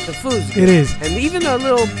 It is. The food's good. It is. And even the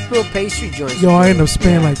little pastry joints. Yo, I ended up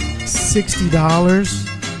spending like $60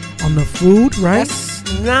 on the food, right? That's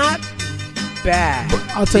not bad. But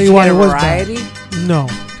I'll tell you why it was variety? bad. No.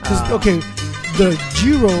 Because, okay, the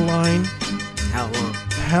gyro line. How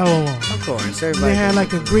long? Of course. They had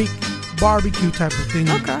like a Greek barbecue type of thing.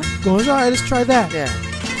 Okay. Going, all right, let's try that. Yeah.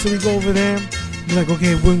 So we go over there. We're like,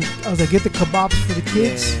 okay, I was like, get the kebabs for the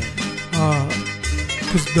kids.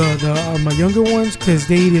 Because my younger ones, because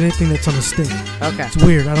they eat anything that's on a stick. Okay. It's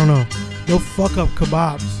weird. I don't know. They'll fuck up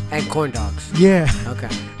kebabs. And corn dogs. Yeah. Okay.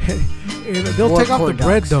 And they'll take off the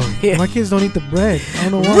bread though. Yeah. My kids don't eat the bread. I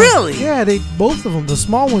don't know why. Really? Yeah, both of them, the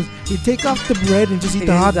small ones, they take off the bread and just eat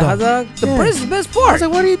the hot dog. The bread is the best part. I was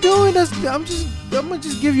like, what are you doing? I'm gonna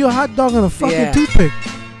just give you a hot dog on a fucking toothpick.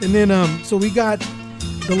 And then so we got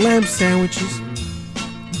the lamb sandwiches.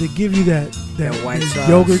 They give you that white sauce,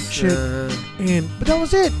 yogurt shit, but that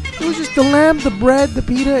was it. It was just the lamb, the bread, the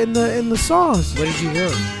pita, and the sauce. What did you do?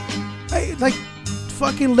 Like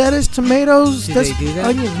fucking lettuce, tomatoes. Did they do that?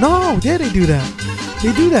 Onions. No, yeah, they do that.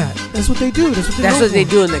 They do that. That's what they do. That's what they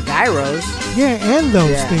do in the gyros. Yeah, and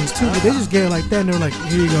those things too. But they just get it like that, and they're like,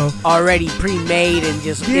 here you go, already pre-made and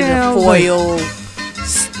just in the foil.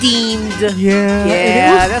 Steamed.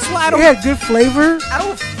 Yeah. That's why I don't. It had good flavor. I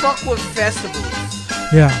don't fuck with festivals.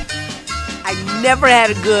 Yeah. I never had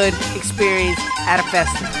a good experience at a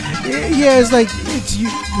festival. Yeah, it's like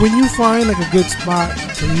when you find like a good spot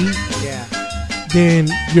to eat. Yeah. Then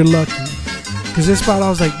you're lucky. Because this spot, I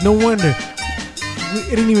was like, no wonder.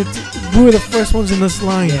 We were the first ones in this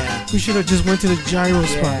line. Yeah. We should have just went to the gyro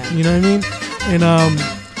spot. You know what I mean? And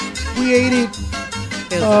we ate it.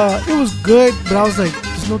 It was good, but I was like,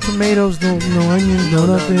 there's no tomatoes, no onions, no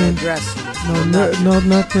nothing. No dressing. No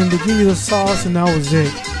nothing. They give you the sauce, and that was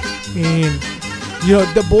it. And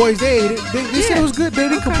the boys, they ate it. They said it was good. They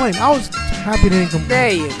didn't complain. I was happy they didn't complain.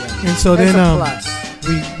 There you go. And so that's then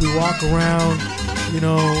we walk around.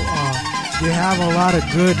 They have a lot of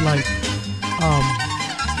good like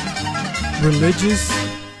religious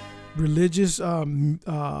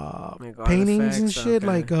paintings and shit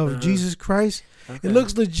of Jesus Christ. Okay. It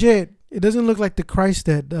looks legit. It doesn't look like the Christ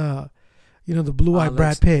that the blue-eyed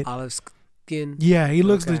Brad Pitt. Olive skin. Yeah, he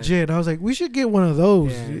looks legit. I was like, we should get one of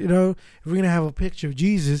those. Yeah. If we're gonna have a picture of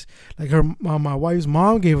Jesus, like my wife's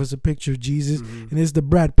mom gave us a picture of Jesus, and it's the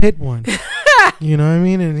Brad Pitt one. You know what I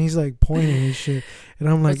mean? And he's like pointing and shit, and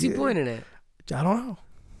I'm like, what's he pointing at? I don't know.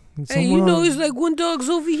 Hey, you know, it's like one dog's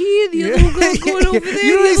over here, the other one going over there.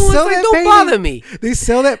 You know, the other one's like, don't bother me. They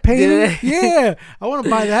sell that painting. Yeah, I want to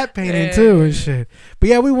buy that painting too and shit. But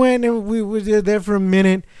yeah, we went and we were there for a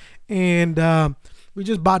minute, and we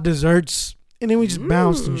just bought desserts. And then we just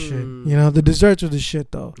bounced and shit. You know, the desserts were the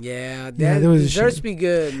shit though. Yeah, there was desserts be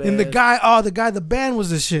good, man. And the band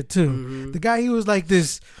was the shit too. Mm-hmm. The guy, he was like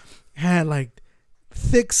this, had like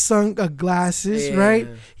thick glasses, right?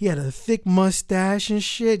 He had a thick mustache and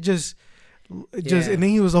shit. Just, and then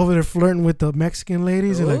he was over there flirting with the Mexican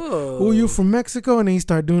ladies. And like, oh, you from Mexico? And then he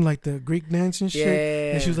started doing like the Greek dance and shit.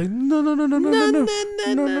 Yeah. And she was like, no.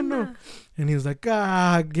 And he was like, get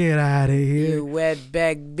out of here. You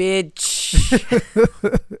wetback bitch.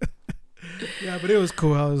 Yeah, but it was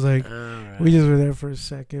cool. I was like, we just were there for a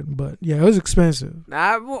second. But yeah, it was expensive.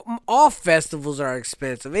 All festivals are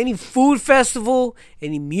expensive. Any food festival,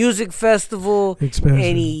 any music festival, expensive.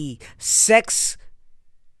 Any sex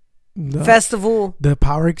festival. The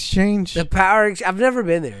Power Exchange. I've never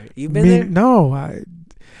been there. You been there? No,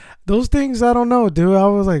 those things, I don't know, dude. I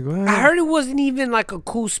was like, what? I heard it wasn't even like a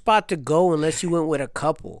cool spot to go unless you went with a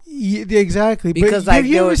couple. Yeah, exactly. Because but like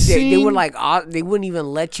they were like they wouldn't even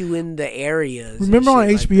let you in the areas. Remember on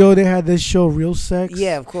HBO like they had this show Real Sex?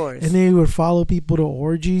 Yeah, of course. And they would follow people to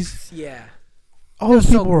orgies. Yeah. All those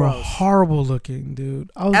people were horrible looking,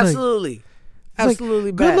 dude. I was absolutely bad.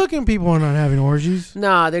 Good looking people are not having orgies.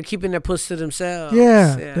 Nah, they're keeping their puss to themselves.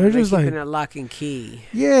 Yeah, they're just keeping it lock and key.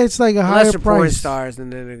 Yeah, it's like a higher price. Porn stars,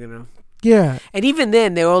 and then they're gonna. Yeah, and even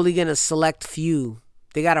then, they're only gonna select few.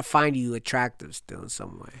 They gotta find you attractive still in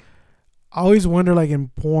some way. I always wonder, like in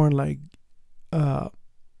porn, like, because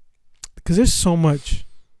there's so much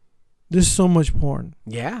porn.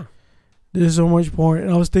 Yeah, there's so much porn, and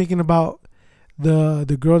I was thinking about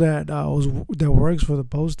the girl that works for the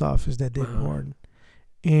post office that did porn,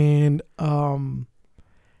 and I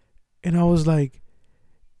was like,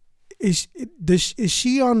 is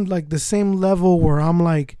she on like the same level where I'm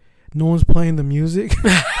like, no one's playing the music?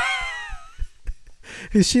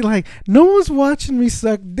 Is she like, no one's watching me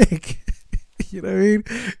suck dick? You know what I mean?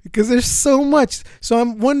 Because there's so much. So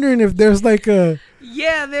I'm wondering if there's like a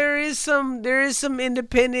there is some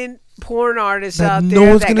independent porn artists out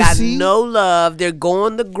there that got no love. They're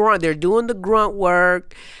going the grunt. They're doing the grunt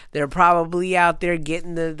work. They're probably out there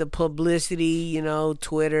getting the publicity, you know,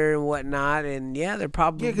 Twitter and whatnot. And they're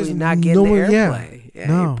probably not getting the airplay.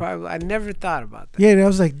 No. I never thought about that. Yeah, I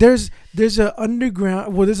was like, there's a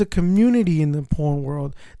underground. Well, there's a community in the porn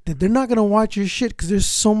world that they're not gonna watch your shit because there's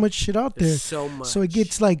so much shit out there. There's so much. So it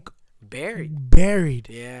gets like buried.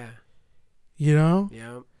 Yeah. You know.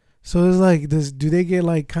 Yeah. So it's like, do they get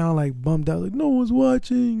like kind of like bummed out, like no one's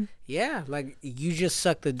watching? Yeah, like you just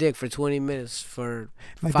sucked the dick for 20 minutes for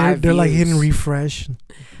like 5 views. They're like hitting refresh.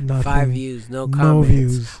 Nothing. 5 views, no comments. No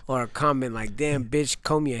views. Or a comment like, damn, bitch,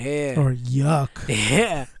 comb your hair. Or yuck.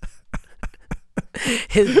 Yeah.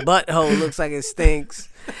 His butthole looks like it stinks.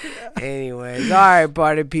 Anyways, all right,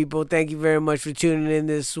 party people. Thank you very much for tuning in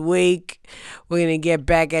this week. We're going to get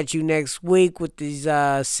back at you next week with these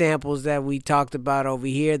samples that we talked about over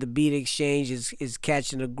here. The Beat Exchange is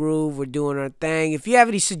catching the groove. We're doing our thing. If you have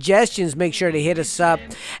any suggestions, make sure to hit us up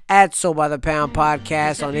at Sold by the Pound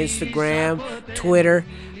Podcast on Instagram, Twitter.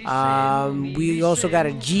 We also got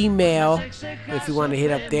a Gmail. If you want to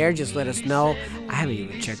hit up there, just let us know. I haven't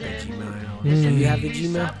even checked that Gmail. Do you have the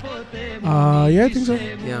Gmail? Yeah, I think so.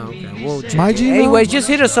 Yeah, okay. We'll check my it. Gmail? Anyways, just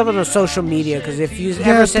hit us up on the social media, because if you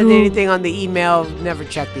ever send anything on the email, never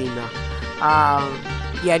check the email.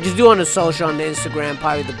 Just do on the social, on the Instagram,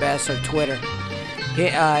 probably the best, or Twitter.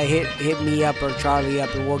 Hit me up or Charlie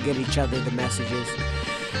up, and we'll get each other the messages.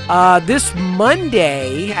 This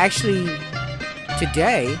Monday, actually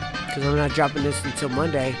today, because I'm not dropping this until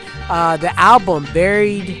Monday, the album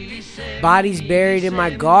Bodies Buried in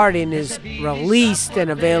My Garden is released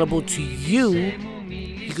and available to you.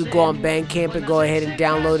 You could go on Bandcamp and go ahead and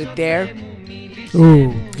download it there.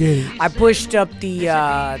 Ooh, get it. I pushed up the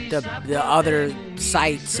other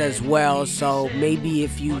sites as well, so maybe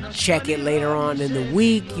if you check it later on in the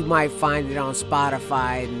week, you might find it on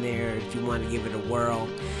Spotify in there if you want to give it a whirl.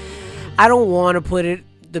 I don't want to put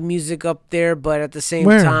the music up there, but at the same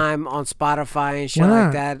time on Spotify and shit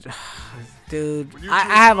like that, dude,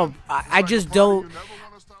 I just don't.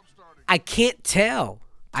 I can't tell.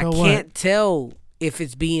 I can't tell if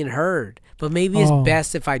it's being heard, but maybe it's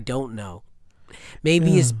best if I don't know.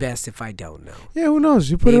 Maybe it's best if I don't know. Yeah, who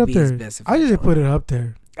knows? You put it up there. I just put it up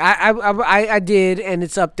there. I did, and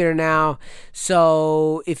it's up there now.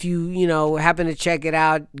 So if you happen to check it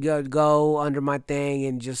out, go under my thing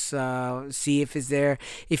and just see if it's there.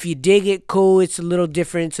 If you dig it, cool. It's a little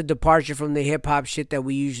different. It's a departure from the hip hop shit that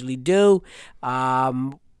we usually do.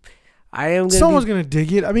 Someone's gonna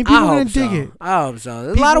dig it. I mean, people are gonna dig it. I hope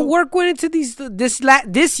so. A lot of work went into this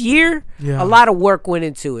year. Yeah. A lot of work went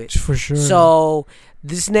into it for sure. So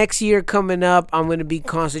this next year coming up, I'm gonna be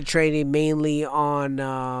concentrating mainly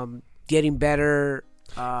on getting better.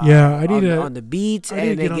 I need on the beats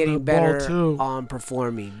and then getting better on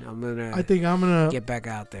performing. I think I'm gonna get back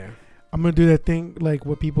out there. I'm gonna do that thing like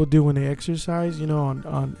what people do when they exercise.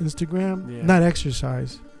 On Instagram. Yeah. Not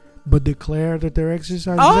exercise, but declare that they're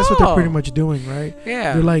exercising. That's what they're pretty much doing, right?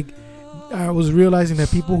 Yeah. They're like, I was realizing that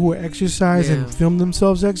people who exercise and film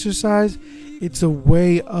themselves exercise, it's a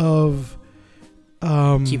way of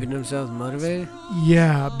keeping themselves motivated.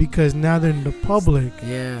 Yeah, because now they're in the public.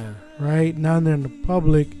 Yeah. Right? Now they're in the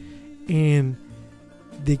public and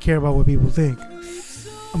they care about what people think.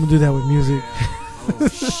 I'm gonna do that with music. Oh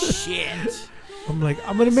shit. I'm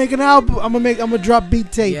gonna make an album. I'm gonna drop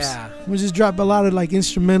beat tapes. Yeah. I'm gonna just drop a lot of like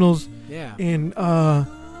instrumentals. Yeah. And I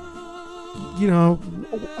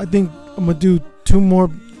think I'm gonna do two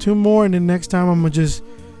more, and then next time I'm gonna just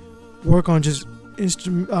work on just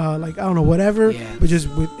instrument, like I don't know, whatever, but just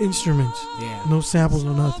with instruments. Yeah. No samples,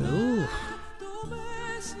 no nothing. Ooh.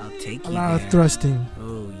 I'll take a lot of thrusting.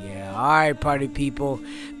 Oh yeah. All right, party people.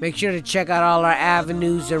 Make sure to check out all our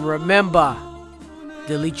avenues and remember,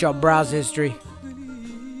 delete your browse history.